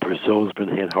 and Brazil's been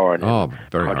hit hard.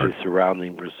 Very countries hard.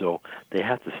 Surrounding Brazil, they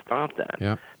have to stop that.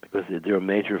 Yeah. Because they're a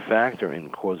major factor in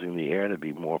causing the air to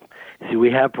be more. See,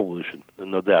 we have pollution,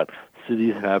 no doubt.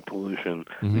 Cities have pollution.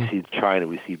 We see China,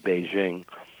 we see Beijing,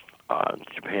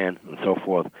 Japan, and so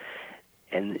forth.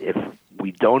 And if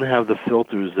we don't have the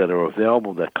filters that are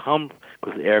available that come,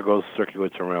 because the air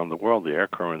circulates around the world, the air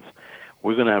currents,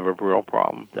 we're going to have a real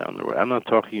problem down the road. I'm not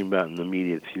talking about in the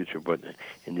immediate future, but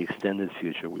in the extended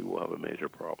future, we will have a major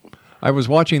problem. I was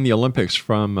watching the Olympics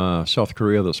from South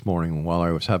Korea this morning while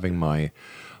I was having my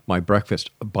breakfast,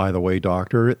 by the way,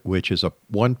 doctor, which is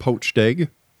one poached egg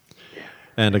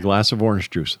and a glass of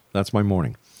orange juice. That's my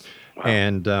morning. Wow.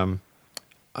 And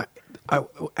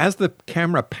as the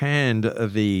camera panned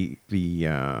the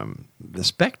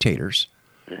spectators,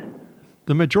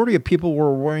 the majority of people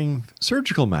were wearing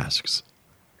surgical masks.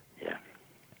 Yeah.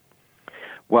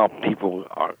 Well, people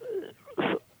are.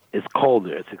 It's cold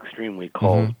there. It's extremely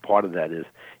cold. Mm-hmm. Part of that is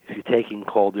if you're taking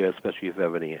cold air, especially if you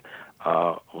have any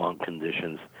lung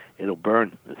conditions, it'll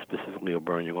burn. Specifically, it'll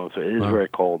burn your lungs. So it is very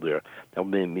cold there. That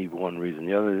may be one reason.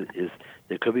 The other is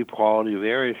there could be quality of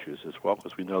air issues as well,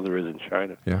 because we know there is in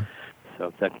China. Yeah.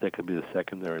 So that could be the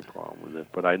secondary problem with it.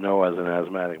 But I know as an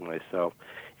asthmatic myself,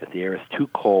 if the air is too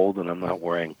cold and I'm not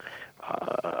wearing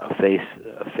a face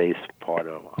part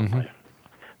on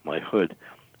my hood,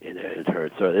 it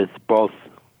hurts. So it's both.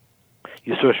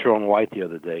 You saw Sean White the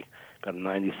other day, got a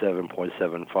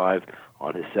 97.75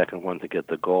 on his second one to get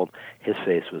the gold. His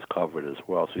face was covered as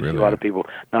well. So you see a lot of people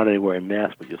not only wearing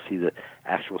masks, but you'll see the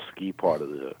actual ski part of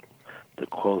the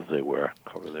clothes they wear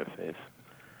cover their face.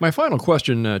 My final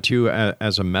question to you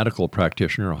as a medical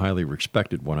practitioner, a highly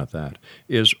respected one at that,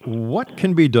 is what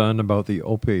can be done about the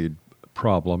opioid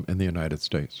problem in the United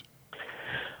States?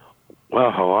 Well,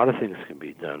 a lot of things can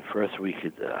be done. First, we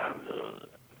could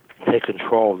take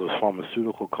control of those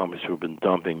pharmaceutical companies who have been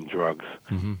dumping drugs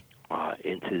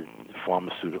into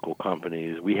pharmaceutical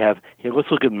companies. We have here.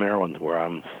 Let's look at Maryland, where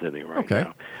I'm sitting right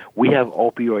now. We have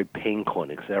opioid pain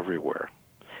clinics everywhere.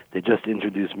 They just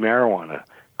introduced marijuana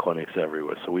clinics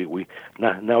everywhere. So we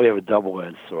now we have a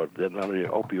double-edged sword. Not only an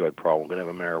opioid problem, we're going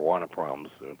to have a marijuana problem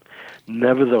soon.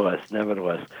 Nevertheless,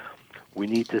 we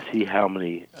need to see how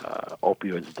many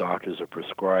opioids doctors are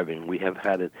prescribing. We have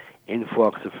had an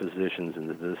influx of physicians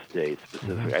into this state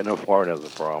specifically. I know Florida has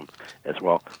a problem as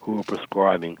well, who are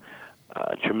prescribing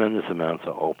tremendous amounts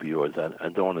of opioids. I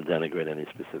don't want to denigrate any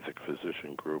specific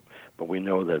physician group, but we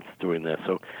know that it's doing that.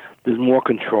 So there's more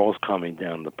controls coming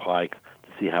down the pike to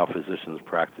see how physicians'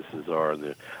 practices are,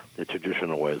 the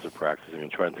traditional ways of practicing,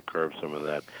 and trying to curb some of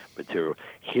that material.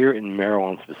 Here in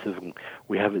Maryland specifically,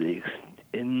 we have an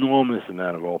enormous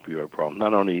amount of opioid problem,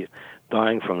 not only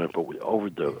dying from it, but we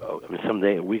overdose. I mean, some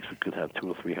weeks we could have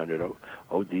 200 or 300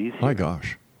 ODs here. My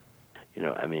gosh. You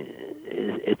know, I mean,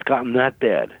 it's gotten that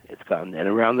bad. And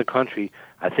around the country,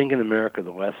 I think in America,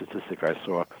 the last statistic I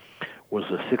saw was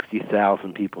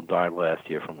 60,000 people died last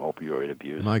year from opioid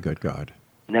abuse. My good God.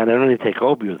 Now, they don't only take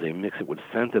opioids, they mix it with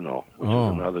fentanyl, which is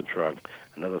another drug,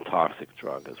 another toxic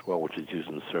drug as well, which is used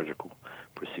in surgical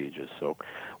procedures. So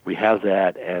we have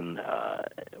that, and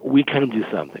we can do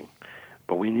something,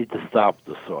 but we need to stop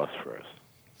the source first.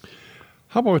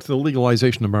 How about the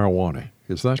legalization of marijuana?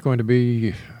 Is that going to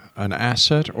be an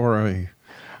asset or a...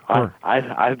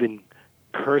 I've been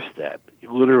cursed at,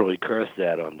 literally cursed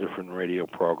at on different radio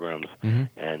programs and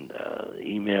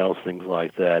emails, things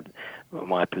like that,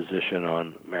 my position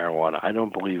on marijuana. I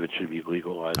don't believe it should be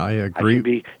legalized. I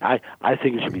agree. I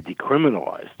think it should be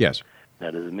decriminalized. Yes.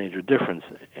 That is a major difference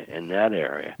in that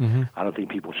area. I don't think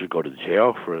people should go to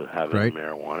jail for having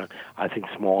marijuana. I think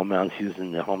small amounts used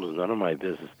in their homes is none of my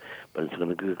business, but it's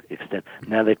going to extend.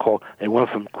 Now they went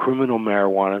from criminal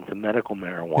marijuana to medical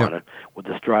marijuana with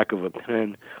the strike of a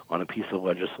pen on a piece of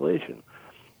legislation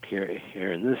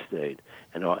here in this state.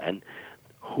 And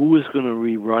who is going to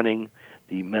be running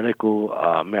the medical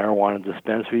marijuana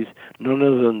dispensaries? None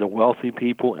other than the wealthy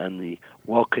people and the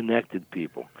well-connected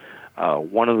people.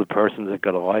 One of the persons that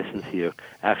got a license here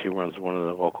actually runs one of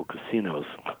the local casinos.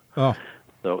 Oh.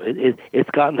 So it's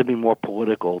gotten to be more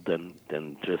political than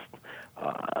just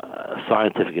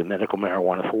scientific and medical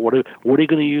marijuana. For what are you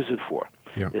going to use it for?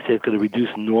 Yeah. They say it's going to reduce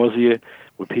nausea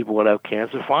with people that have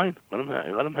cancer. Fine, let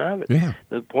them have it. Yeah.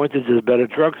 The point is there's better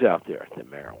drugs out there than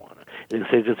marijuana. They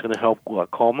say it's going to help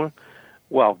glaucoma.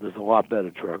 Well, there's a lot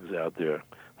better drugs out there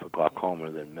for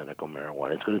glaucoma than medical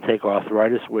marijuana. It's going to take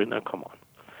arthritis away. Now, come on.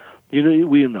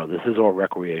 We know this is all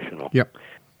recreational. Yep.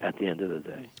 At the end of the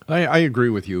day, I agree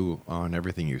with you on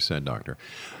everything you said, Doctor.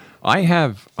 I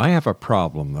have a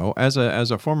problem though. As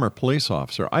a former police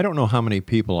officer, I don't know how many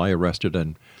people I arrested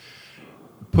and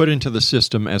put into the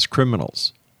system as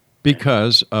criminals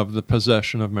because of the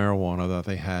possession of marijuana that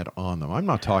they had on them. I'm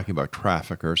not talking about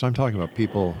traffickers. I'm talking about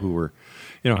people who were,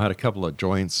 had a couple of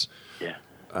joints.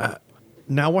 Yeah.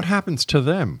 Now, what happens to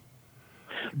them?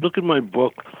 Look at my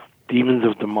book, Demons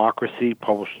of Democracy,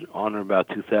 published on or about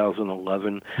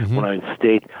 2011, when I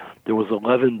state there was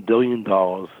 $11 billion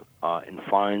in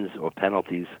fines or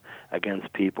penalties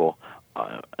against people.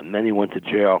 Many went to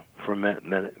jail for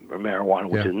marijuana,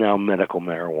 which is now medical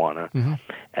marijuana.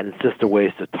 And it's just a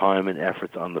waste of time and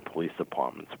efforts on the police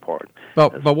department's part.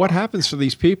 But what happens to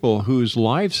these people whose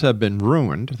lives have been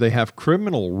ruined? They have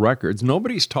criminal records.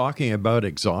 Nobody's talking about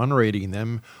exonerating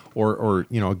them or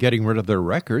getting rid of their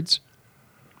records.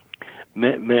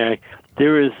 May I?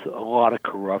 There is a lot of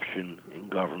corruption in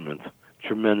government,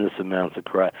 tremendous amounts of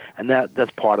corruption, and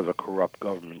that's part of a corrupt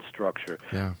government structure.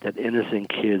 Yeah. That innocent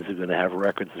kids are going to have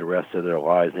records the rest of their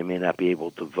lives. They may not be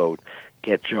able to vote,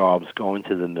 get jobs, go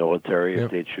into the military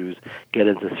if they choose, get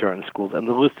into certain schools, and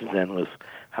the list is endless.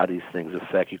 How these things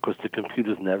affect you, because the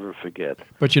computers never forget.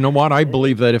 But you know what? I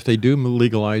believe that if they do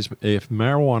legalize, if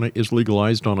marijuana is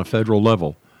legalized on a federal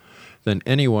level, then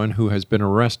anyone who has been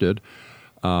arrested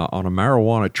on a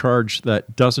marijuana charge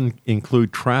that doesn't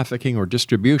include trafficking or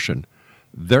distribution,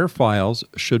 their files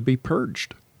should be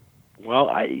purged.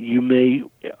 Well, you may,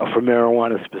 for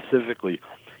marijuana specifically,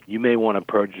 you may want to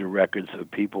purge the records of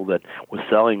people that were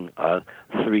selling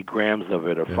 3 grams of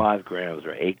it, or 5 grams,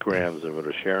 or 8 grams of it,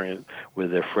 or sharing it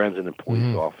with their friends, and the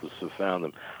police officer found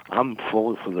them. I'm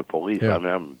fully for the police. Yeah. I mean,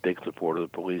 I'm a big supporter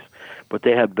of the police, but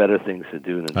they have better things to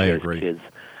do than chase kids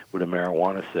with a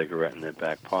marijuana cigarette in their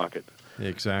back pocket.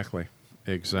 Exactly.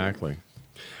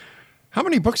 How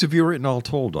many books have you written all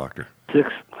told, Doctor? 6.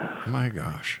 My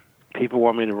gosh. People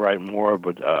want me to write more,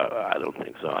 but I don't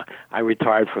think so. I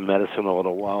retired from medicine a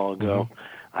little while ago.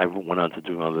 I went on to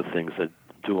do other things. I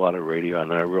do a lot of radio,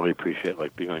 and I really appreciate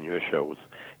being on your show.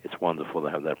 It's wonderful to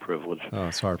have that privilege. Oh,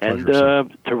 it's our pleasure.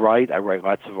 And to write, I write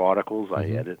lots of articles. I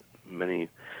edit many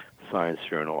science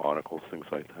journal articles, things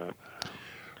like that.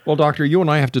 Well, Doctor, you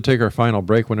and I have to take our final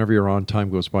break. Whenever you're on,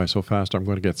 time goes by so fast. I'm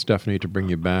going to get Stephanie to bring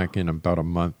you back in about a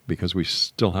month because we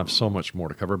still have so much more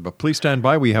to cover. But please stand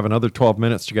by. We have another 12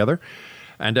 minutes together.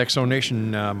 And X-Zone Nation,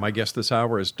 my guest this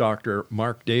hour is Dr.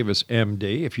 Mark Davis,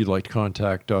 MD. If you'd like to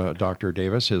contact Dr.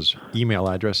 Davis, his email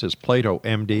address is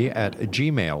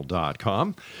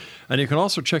platomd@gmail.com. And you can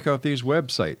also check out these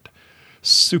websites,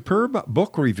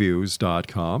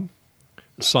 superbbookreviews.com,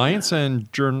 Science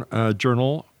and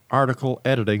Journal Article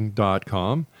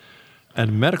Editing.com,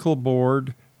 and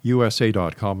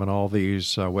medicalboardusa.com, and all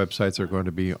these websites are going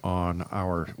to be on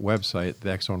our website,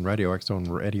 the X-Zone Radio,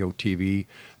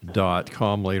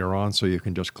 XZoneRadioTV.com later on, so you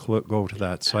can just go to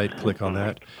that site, click on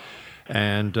that.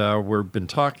 And we've been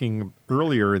talking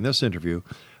earlier in this interview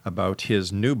about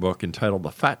his new book entitled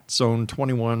The Fat Zone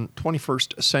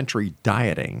 21st Century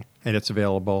Dieting, and it's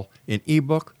available in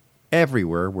ebook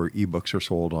everywhere where ebooks are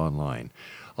sold online.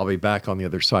 I'll be back on the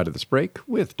other side of this break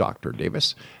with Dr.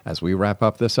 Davis as we wrap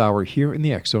up this hour here in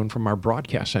the X-Zone from our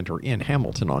broadcast center in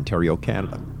Hamilton, Ontario,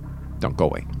 Canada. Don't go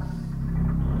away.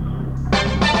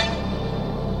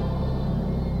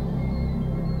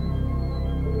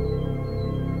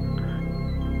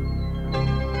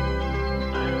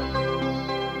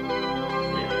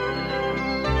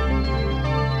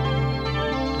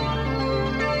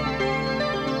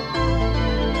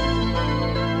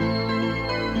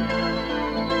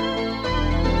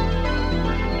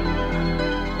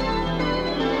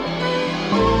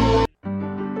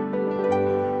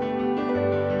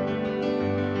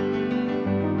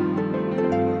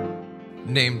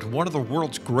 Named one of the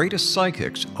world's greatest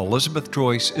psychics, Elizabeth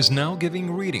Joyce is now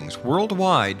giving readings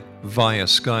worldwide via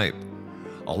Skype.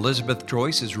 Elizabeth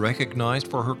Joyce is recognized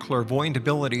for her clairvoyant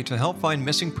ability to help find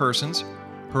missing persons,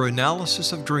 her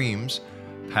analysis of dreams,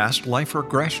 past life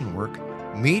regression work,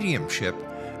 mediumship,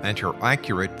 and her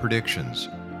accurate predictions.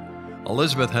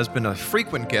 Elizabeth has been a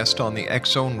frequent guest on the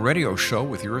X-Zone radio show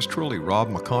with yours truly, Rob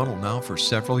McConnell, now for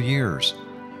several years.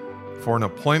 For an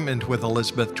appointment with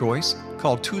Elizabeth Joyce,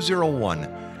 call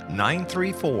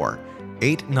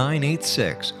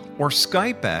 201-934-8986 or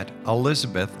Skype at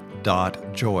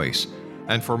elizabeth.joyce.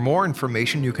 And for more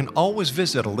information, you can always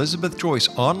visit Elizabeth Joyce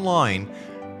online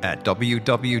at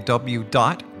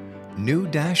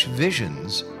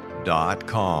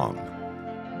www.new-visions.com.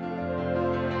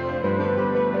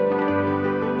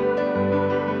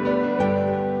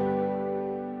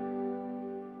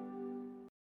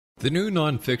 The new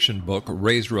nonfiction book,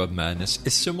 Razor of Madness,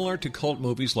 is similar to cult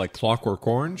movies like Clockwork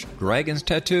Orange, Dragon's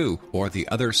Tattoo, or The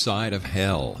Other Side of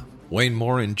Hell. Wayne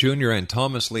Morin Jr. and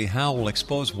Thomas Lee Howe will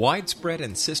expose widespread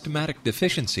and systematic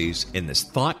deficiencies in this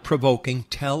thought-provoking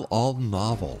tell-all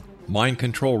novel. Mind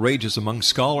control rages among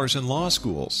scholars in law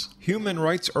schools. Human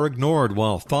rights are ignored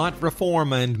while thought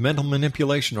reform and mental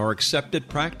manipulation are accepted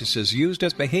practices used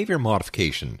as behavior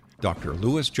modification. Dr.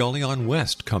 Louis Jolyon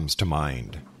West comes to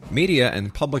mind. Media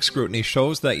and public scrutiny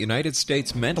shows that United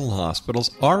States mental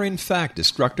hospitals are in fact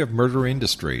destructive murder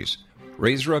industries.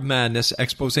 Razor of Madness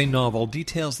expose novel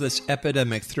details this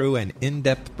epidemic through an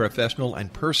in-depth professional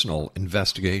and personal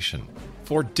investigation.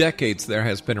 For decades, there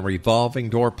has been a revolving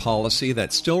door policy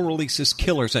that still releases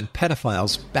killers and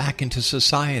pedophiles back into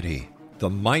society. The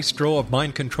maestro of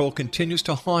mind control continues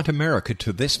to haunt America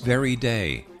to this very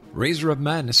day. Razor of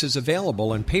Madness is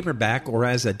available in paperback or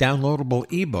as a downloadable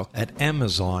ebook at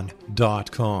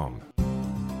Amazon.com.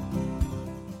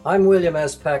 I'm William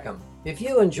S. Peckham. If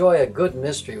you enjoy a good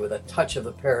mystery with a touch of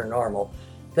the paranormal,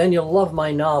 then you'll love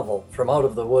my novel, From Out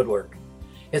of the Woodwork.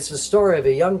 It's the story of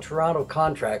a young Toronto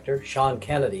contractor, Sean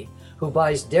Kennedy, who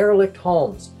buys derelict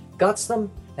homes, guts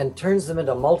them, and turns them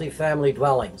into multifamily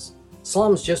dwellings.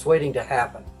 Slums just waiting to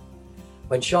happen.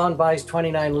 When Sean buys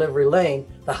 29 Livery Lane,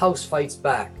 the house fights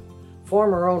back.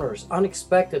 Former owners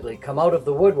unexpectedly come out of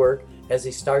the woodwork as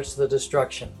he starts the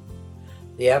destruction.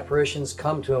 The apparitions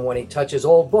come to him when he touches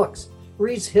old books,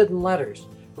 reads hidden letters,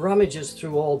 rummages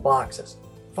through old boxes,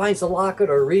 finds a locket,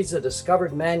 or reads a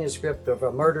discovered manuscript of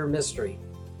a murder mystery.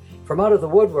 From Out of the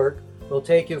Woodwork will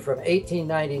take you from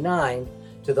 1899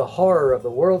 to the horror of the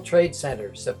World Trade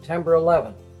Center, September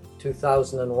 11,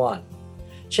 2001.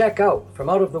 Check out From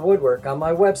Out of the Woodwork on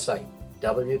my website,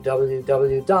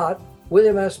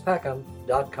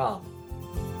 www.williamspeckham.com.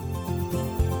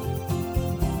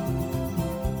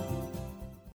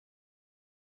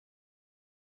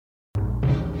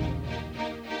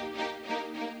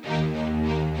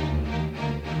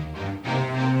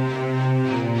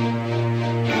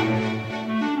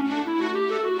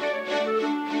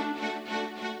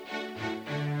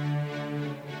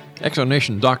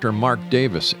 Exonation Dr. Mark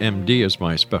Davis, MD, is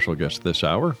my special guest this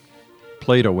hour.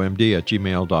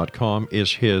 PlatoMD@gmail.com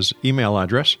is his email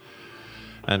address.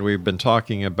 And we've been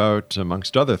talking about,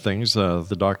 amongst other things,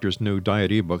 the doctor's new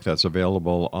diet ebook that's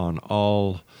available on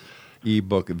all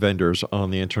ebook vendors on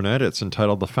the internet. It's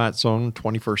entitled The Fat Zone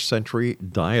 21st Century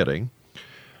Dieting.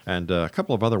 And a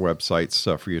couple of other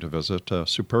websites for you to visit,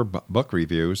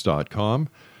 superbookreviews.com,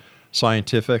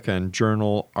 scientific and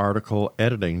journal article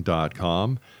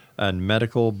editing.com, and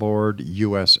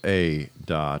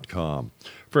medicalboardusa.com.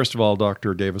 First of all,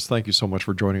 Dr. Davis, thank you so much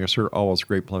for joining us here. Always a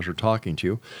great pleasure talking to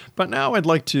you. But now I'd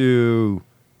like to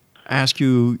ask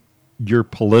you your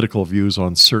political views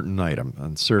on certain items,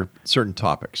 on certain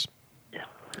topics. Yeah,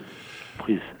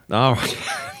 please. Oh,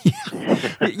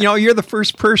 you're the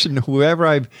first person, whoever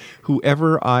I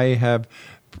have,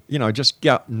 just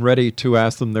gotten ready to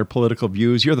ask them their political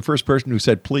views. You're the first person who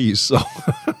said please. So.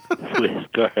 Please,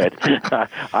 go ahead.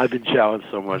 I've been challenged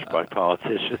so much by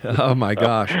politicians. Oh, my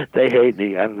gosh. They hate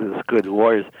me, and it's good.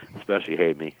 Lawyers especially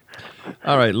hate me.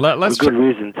 All right, let's... For good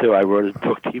reason, too. I wrote a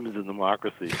book, Demons of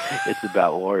Democracy. It's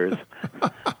about lawyers.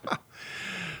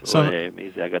 They hate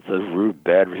me. I got those rude,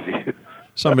 bad reviews.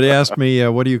 Somebody asked me,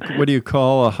 what do you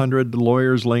call 100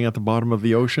 lawyers laying at the bottom of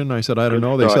the ocean? I said, I don't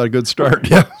know. They said a good start.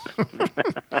 Yeah.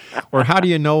 Or how do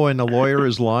you know when a lawyer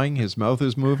is lying? His mouth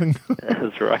is moving.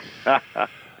 That's right.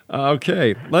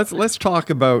 Okay, let's talk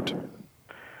about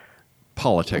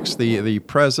politics. The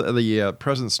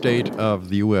present state of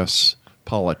the U.S.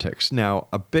 politics. Now,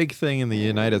 a big thing in the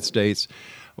United States,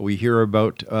 we hear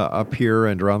about up here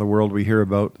and around the world. We hear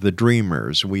about the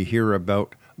Dreamers. We hear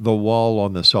about the wall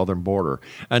on the southern border.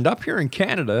 And up here in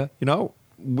Canada,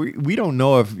 we don't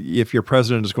know if your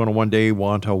president is going to one day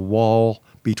want a wall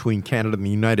between Canada and the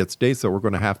United States that we're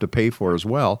going to have to pay for as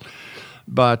well.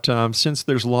 But since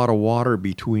there's a lot of water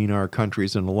between our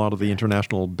countries and a lot of the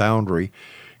international boundary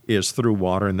is through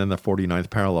water and then the 49th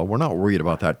parallel, we're not worried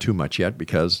about that too much yet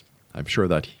because I'm sure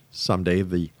that someday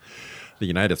the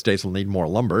United States will need more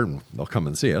lumber and they'll come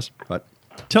and see us. But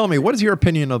tell me, what is your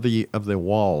opinion of the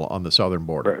wall on the southern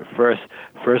border? First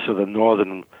with the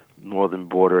northern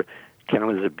border,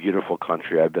 Canada's a beautiful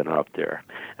country. I've been up there.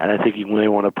 And I think you may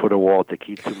want to put a wall to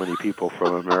keep too many people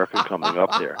from America coming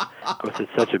up there because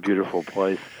it's such a beautiful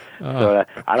place. So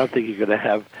I don't think you're going to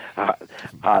have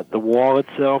the wall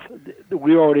itself.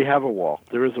 We already have a wall.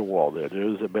 There is a wall there.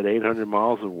 There's about 800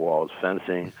 miles of wall. It's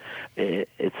fencing.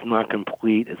 It's not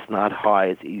complete. It's not high.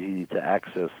 It's easy to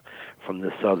access from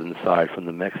the southern side, from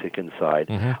the Mexican side.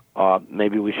 Mm-hmm.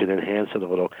 Maybe we should enhance it a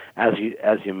little. As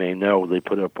you may know, they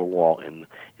put up a wall in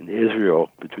Israel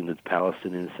between the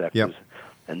Palestinian sectors. Yep.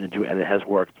 And it has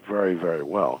worked very, very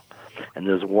well. And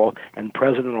there's a wall, and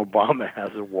President Obama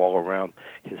has a wall around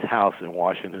his house in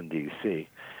Washington, D.C.,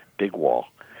 big wall.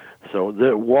 So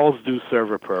the walls do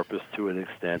serve a purpose to an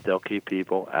extent. They'll keep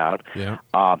people out. Yeah.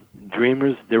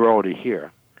 Dreamers, they're already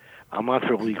here. I'm not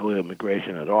for legal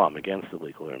immigration at all. I'm against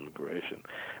illegal immigration.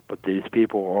 But these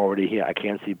people are already here. I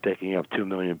can't see picking up 2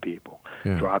 million people,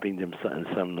 dropping them in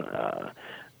some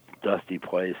dusty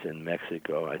place in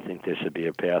Mexico. I think there should be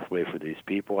a pathway for these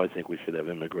people. I think we should have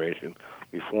immigration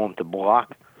reform to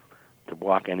block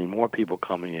any more people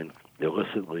coming in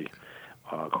illicitly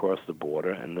across the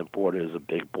border. And the border is a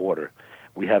big border.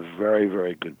 We have very,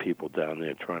 very good people down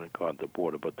there trying to guard the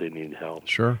border, but they need help.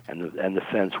 Sure. And the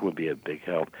fence would be a big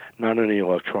help, not only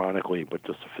electronically, but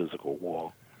just a physical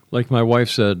wall. Like my wife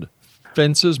said,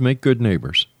 fences make good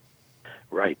neighbors.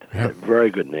 Right. Yep. Very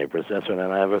good neighbors. That's what,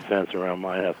 and I have a fence around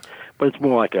my house, but it's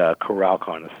more like a corral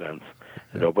kind of fence.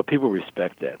 But people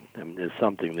respect that. I mean, there's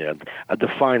something there, a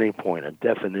defining point, a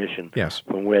definition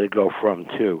from where to go from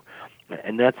to.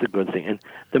 And that's a good thing. And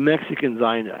the Mexicans,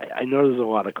 I know there's a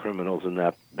lot of criminals in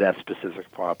that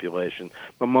specific population,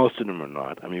 but most of them are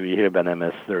not. I mean, we hear about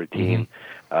MS-13.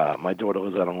 My daughter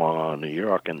was out in Long Island, New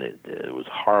York, and it was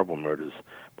horrible murders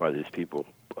by these people.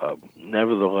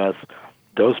 Nevertheless,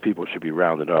 those people should be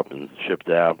rounded up and shipped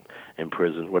out,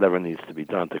 imprisoned, whatever needs to be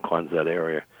done to cleanse that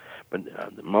area.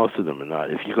 But most of them are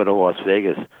not. If you go to Las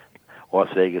Vegas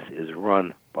is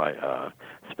run by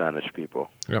Spanish people,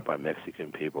 by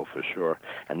Mexican people for sure,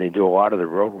 and they do a lot of the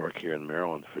road work here in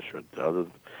Maryland for sure.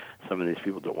 Some of these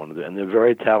people don't want to do it, and they're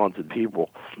very talented people.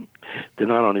 They're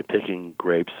not only picking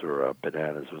grapes or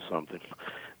bananas or something.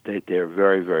 They're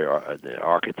very, very they're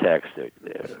architects,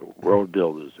 they're road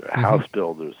builders, they're house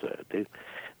builders.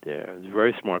 They're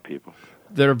very smart people.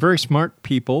 They're very smart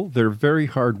people. They're very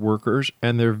hard workers,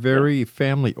 and they're very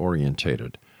family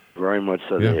orientated. Very much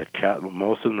so. Yeah.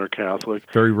 Most of them are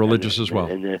Catholic. Very religious as well.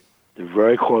 And they're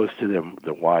very close to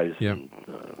their wives and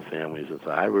families. And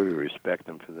so I really respect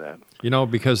them for that. You know,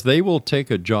 because they will take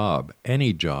a job,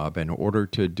 any job, in order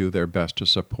to do their best to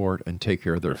support and take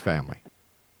care of their family.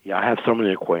 Yeah, I have so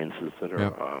many acquaintances that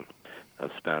are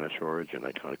of Spanish origin.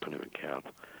 I couldn't even count.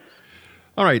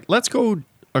 All right, let's go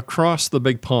across the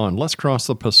big pond. Let's cross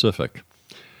the Pacific.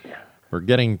 Yeah. We're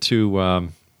getting to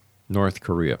North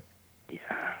Korea. Yeah.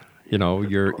 You know,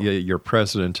 your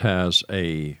president has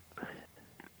the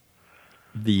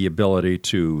ability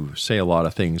to say a lot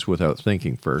of things without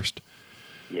thinking first.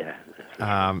 Yeah.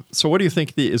 So what do you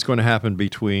think is going to happen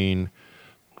between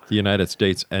the United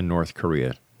States and North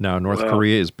Korea? Now, North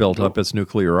Korea has built up its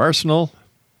nuclear arsenal.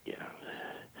 Yeah.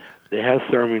 They have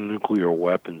thermonuclear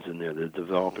weapons in there. They're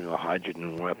developing a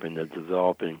hydrogen weapon. They're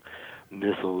developing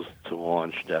missiles to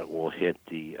launch that will hit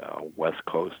the west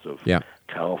coast of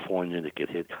California. That could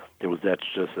hit. That's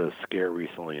just a scare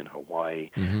recently in Hawaii.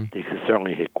 They could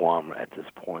certainly hit Guam at this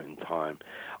point in time.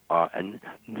 And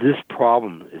this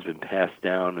problem has been passed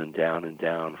down and down and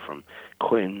down from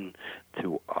Clinton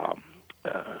to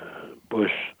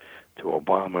Bush to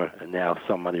Obama, and now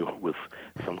somebody with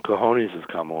some cojones has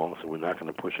come along, so we're not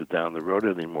going to push it down the road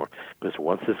anymore. Because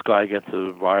once this guy gets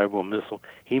a viable missile,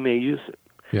 he may use it.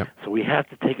 Yep. So we have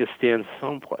to take a stand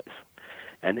someplace.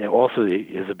 And also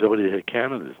his ability to hit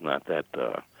Canada is not that,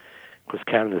 because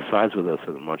Canada sides with us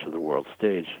on much of the world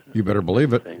stage. You better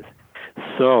believe it.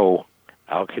 So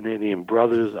our Canadian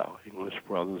brothers, our English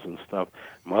brothers and stuff,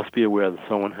 must be aware that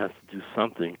someone has to do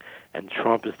something, and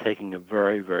Trump is taking a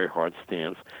very, very hard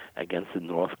stance against the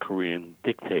North Korean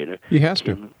dictator, he has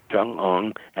Kim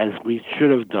Jong-un, as we should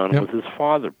have done with his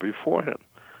father before him.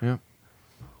 Yeah.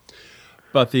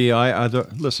 But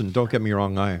listen, don't get me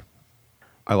wrong, I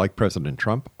like President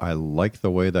Trump. I like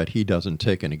the way that he doesn't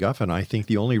take any guff, and I think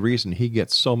the only reason he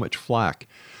gets so much flack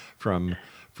from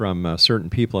certain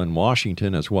people in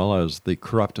Washington as well as the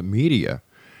corrupt media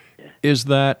is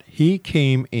that he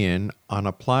came in on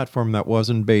a platform that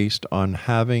wasn't based on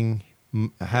having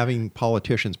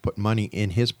politicians put money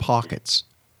in his pockets.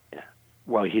 Yeah.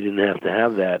 Well, he didn't have to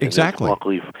have that. Exactly.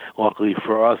 Luckily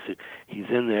for us, he's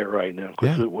in there right now.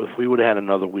 Because if we would have had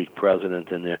another weak president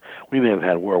in there, we may have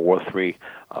had World War III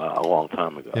a long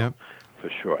time ago. Yeah.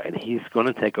 For sure. And he's going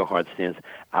to take a hard stance.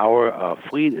 Our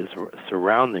fleet is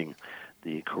surrounding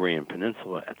the Korean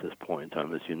Peninsula at this point in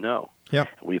time, as you know. Yeah.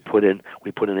 We put in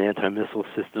anti-missile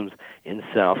systems in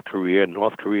South Korea.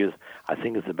 North Korea, I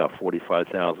think, is about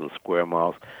 45,000 square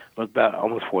miles, but about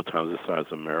almost 4 times the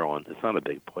size of Maryland. It's not a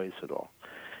big place at all.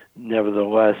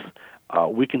 Nevertheless,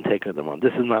 we can take them on.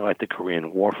 This is not like the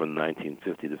Korean War from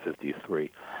 1950 to 53.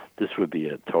 This would be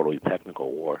a totally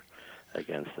technical war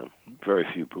against them. Very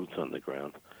few boots on the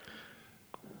ground.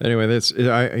 Anyway,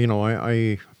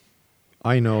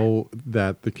 I know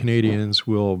that the Canadians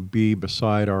will be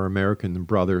beside our American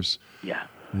brothers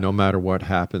no matter what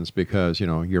happens because,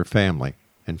 you're family,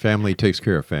 and family takes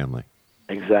care of family.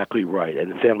 Exactly right.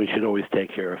 And the family should always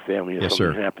take care of family. If yes,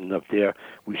 something sir. happened up there,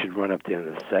 we should run up there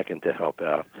in a second to help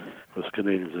out because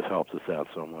Canadians have helped us out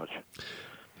so much.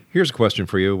 Here's a question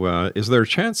for you. Is there a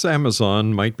chance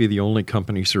Amazon might be the only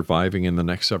company surviving in the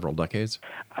next several decades?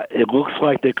 It looks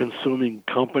like they're consuming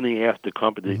company after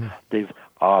company. They've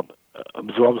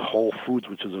absorbed Whole Foods,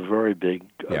 which is a very big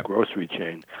grocery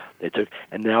chain.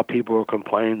 And now people are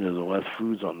complaining there's less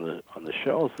foods on the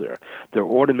shelves there. They're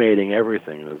automating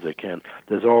everything as they can.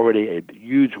 There's already a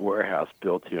huge warehouse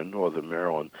built here in northern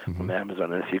Maryland from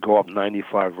Amazon. And if you go up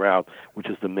 95 Route, which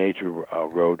is the major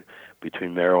road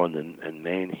between Maryland and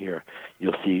Maine here,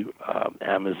 you'll see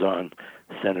Amazon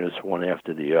centers one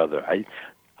after the other.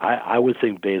 I would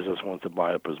think Bezos wants to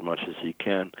buy up as much as he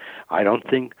can. I don't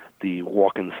think the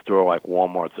walk-in store like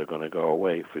Walmart's are going to go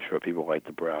away. For sure, people like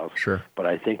to browse. Sure. But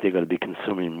I think they're going to be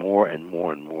consuming more and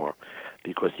more and more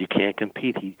because you can't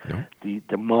compete.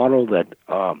 The model that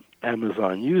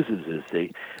Amazon uses is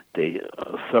they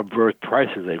subvert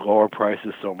prices. They lower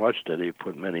prices so much that they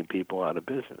put many people out of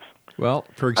business. Well,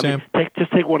 for example...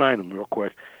 just take one item real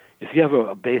quick. If you have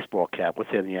a baseball cap,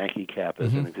 let's say the Yankee cap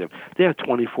as an example, they have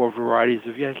 24 varieties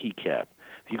of Yankee cap.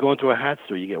 If you go into a hat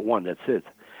store, you get one, that's it.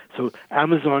 So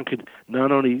Amazon could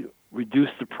not only reduce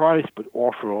the price, but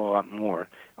offer a lot more,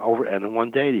 and in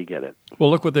one day you get it. Well,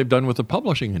 look what they've done with the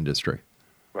publishing industry.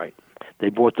 Right. They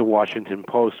bought the Washington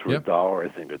Post for $1, I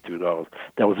think, or $2.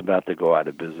 That was about to go out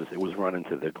of business. It was running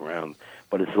to the ground.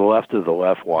 But it's the left of the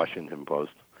left Washington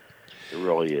Post. It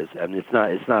really is. And it's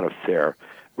not a fair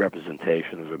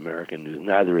representation of American news.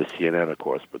 Neither is CNN, of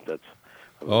course, but that's...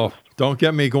 Oh, don't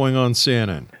get me going on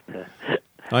CNN.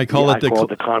 I call it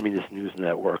the Communist News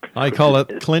Network. I call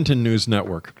it Clinton News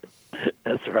Network.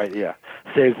 That's right, yeah.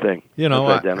 Same thing. You know,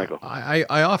 it's identical. I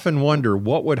often wonder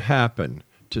what would happen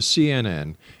to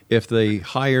CNN if they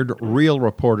hired real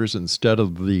reporters instead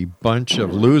of the bunch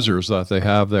of losers that they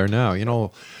have there now. You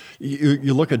know,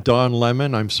 you look at Don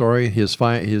Lemon. I'm sorry, his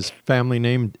family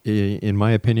name, in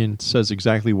my opinion, says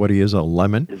exactly what he is, a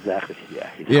lemon. Exactly, yeah.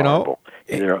 He's horrible.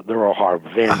 They're all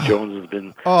horrible. Van Jones has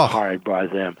been hired by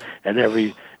them. And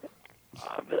every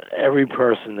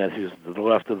person that who's the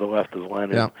left of the left is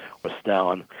Lenin or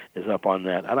Stalin is up on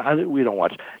that. We don't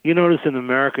watch. You notice in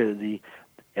America,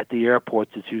 at the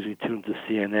airports, it's usually tuned to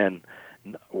CNN.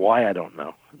 Why, I don't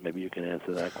know. Maybe you can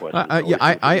answer that question.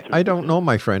 I don't know,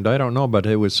 my friend. I don't know, but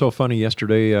it was so funny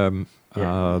yesterday.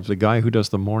 The guy who does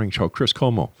the morning show, Chris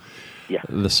Cuomo,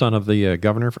 the son of the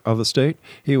governor of the state,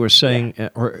 he was saying,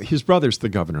 or his brother's the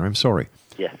governor, I'm sorry.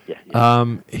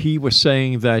 He was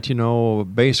saying that, you know,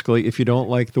 basically, if you don't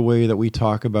like the way that we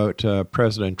talk about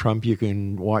President Trump, you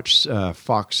can watch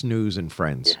Fox News and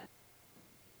Friends.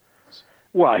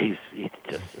 Well, he's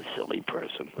just a silly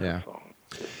person. That's all.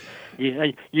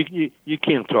 You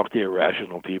can't talk to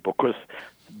irrational people because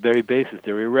very basis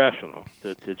they're irrational.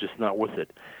 They're just not with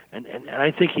it, and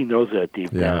I think he knows that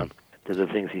deep down. That the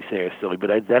things he say are silly,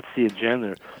 but that's the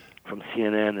agenda from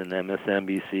CNN and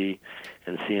MSNBC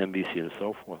and CNBC and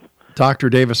so forth. Dr.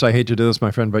 Davis, I hate to do this,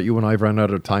 my friend, but you and I have run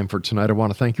out of time for tonight. I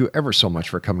want to thank you ever so much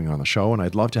for coming on the show, and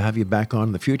I'd love to have you back on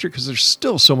in the future because there's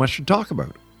still so much to talk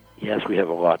about. Yes, we have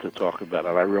a lot to talk about,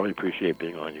 and I really appreciate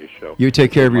being on your show. You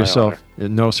take care of yourself.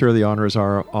 No, sir, the honor is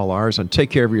all ours. And take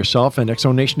care of yourself. And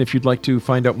X-Zone Nation, if you'd like to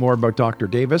find out more about Dr.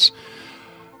 Davis,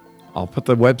 I'll put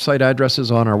the website addresses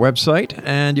on our website,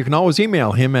 and you can always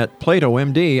email him at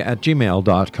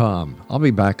platomd@gmail.com. I'll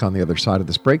be back on the other side of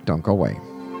this break. Don't go away.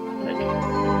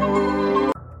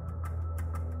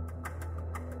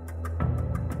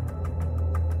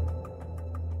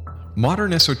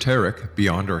 Modern Esoteric,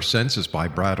 Beyond Our Senses by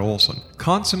Brad Olson,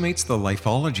 consummates the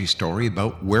lifeology story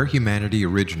about where humanity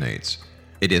originates.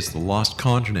 It is the lost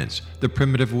continents, the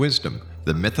primitive wisdom,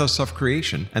 the mythos of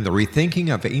creation, and the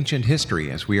rethinking of ancient history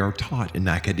as we are taught in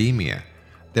academia.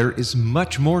 There is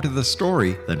much more to the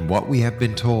story than what we have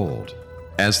been told.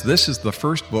 As this is the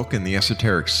first book in the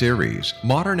Esoteric series,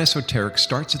 Modern Esoteric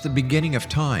starts at the beginning of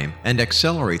time and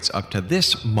accelerates up to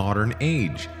this modern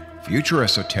age. Future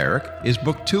Esoteric is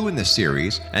book 2 in the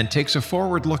series and takes a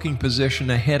forward-looking position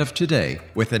ahead of today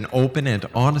with an open and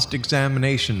honest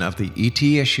examination of the ET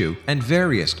issue and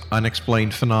various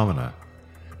unexplained phenomena.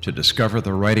 To discover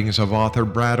the writings of author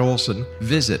Brad Olson,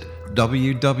 visit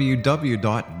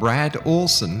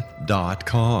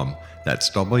www.bradolson.com.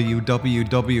 That's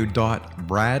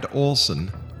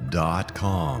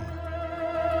www.bradolson.com.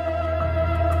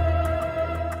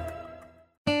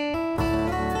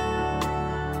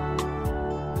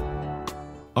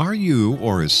 Are you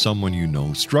or is someone you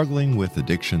know struggling with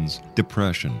addictions,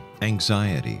 depression,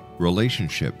 anxiety,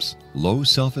 relationships, low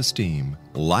self-esteem,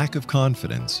 lack of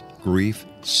confidence, grief,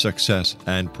 success,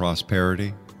 and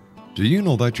prosperity? Do you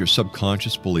know that your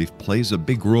subconscious belief plays a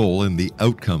big role in the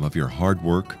outcome of your hard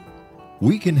work?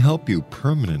 We can help you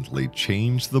permanently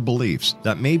change the beliefs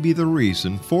that may be the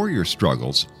reason for your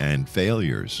struggles and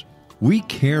failures. We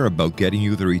care about getting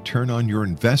you the return on your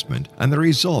investment and the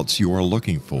results you are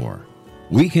looking for.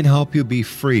 We can help you be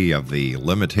free of the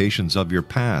limitations of your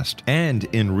past and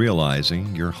in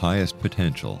realizing your highest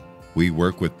potential. We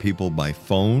work with people by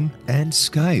phone and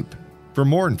Skype. For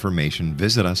more information,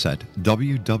 visit us at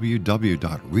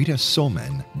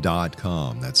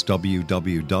www.ritasoman.com. That's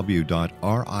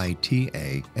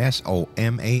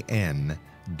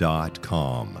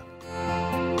www.ritasoman.com.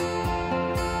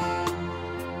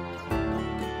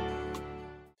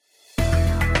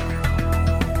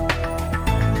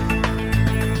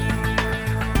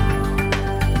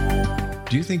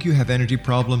 Do you think you have energy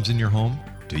problems in your home?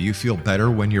 Do you feel better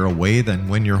when you're away than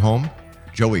when you're home?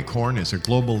 Joey Korn is a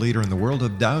global leader in the world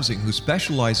of dowsing who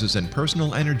specializes in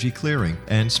personal energy clearing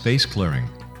and space clearing.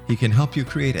 He can help you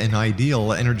create an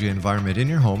ideal energy environment in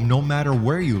your home no matter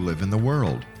where you live in the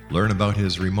world. Learn about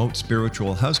his remote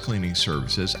spiritual house cleaning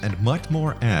services and much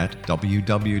more at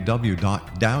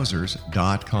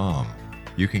www.dowsers.com.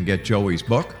 You can get Joey's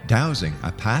book, Dowsing,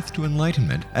 A Path to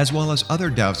Enlightenment, as well as other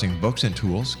dowsing books and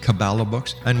tools, Kabbalah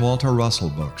books, and Walter Russell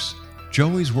books.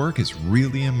 Joey's work is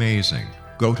really amazing.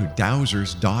 Go to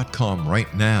dowsers.com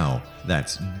right now.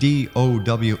 That's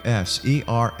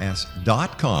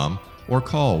DOWSERS.com or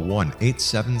call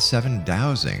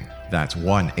 1-877-DOWSING. That's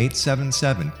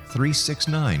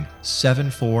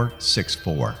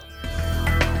 1-877-369-7464.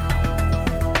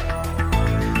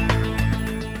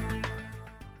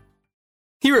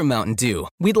 Here at Mountain Dew,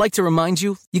 we'd like to remind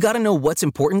you, you got to know what's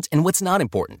important and what's not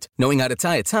important. Knowing how to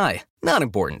tie a tie, not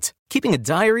important. Keeping a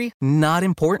diary, not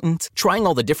important. Trying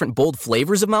all the different bold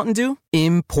flavors of Mountain Dew,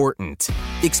 important.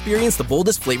 Experience the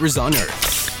boldest flavors on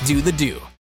Earth. Do the Dew.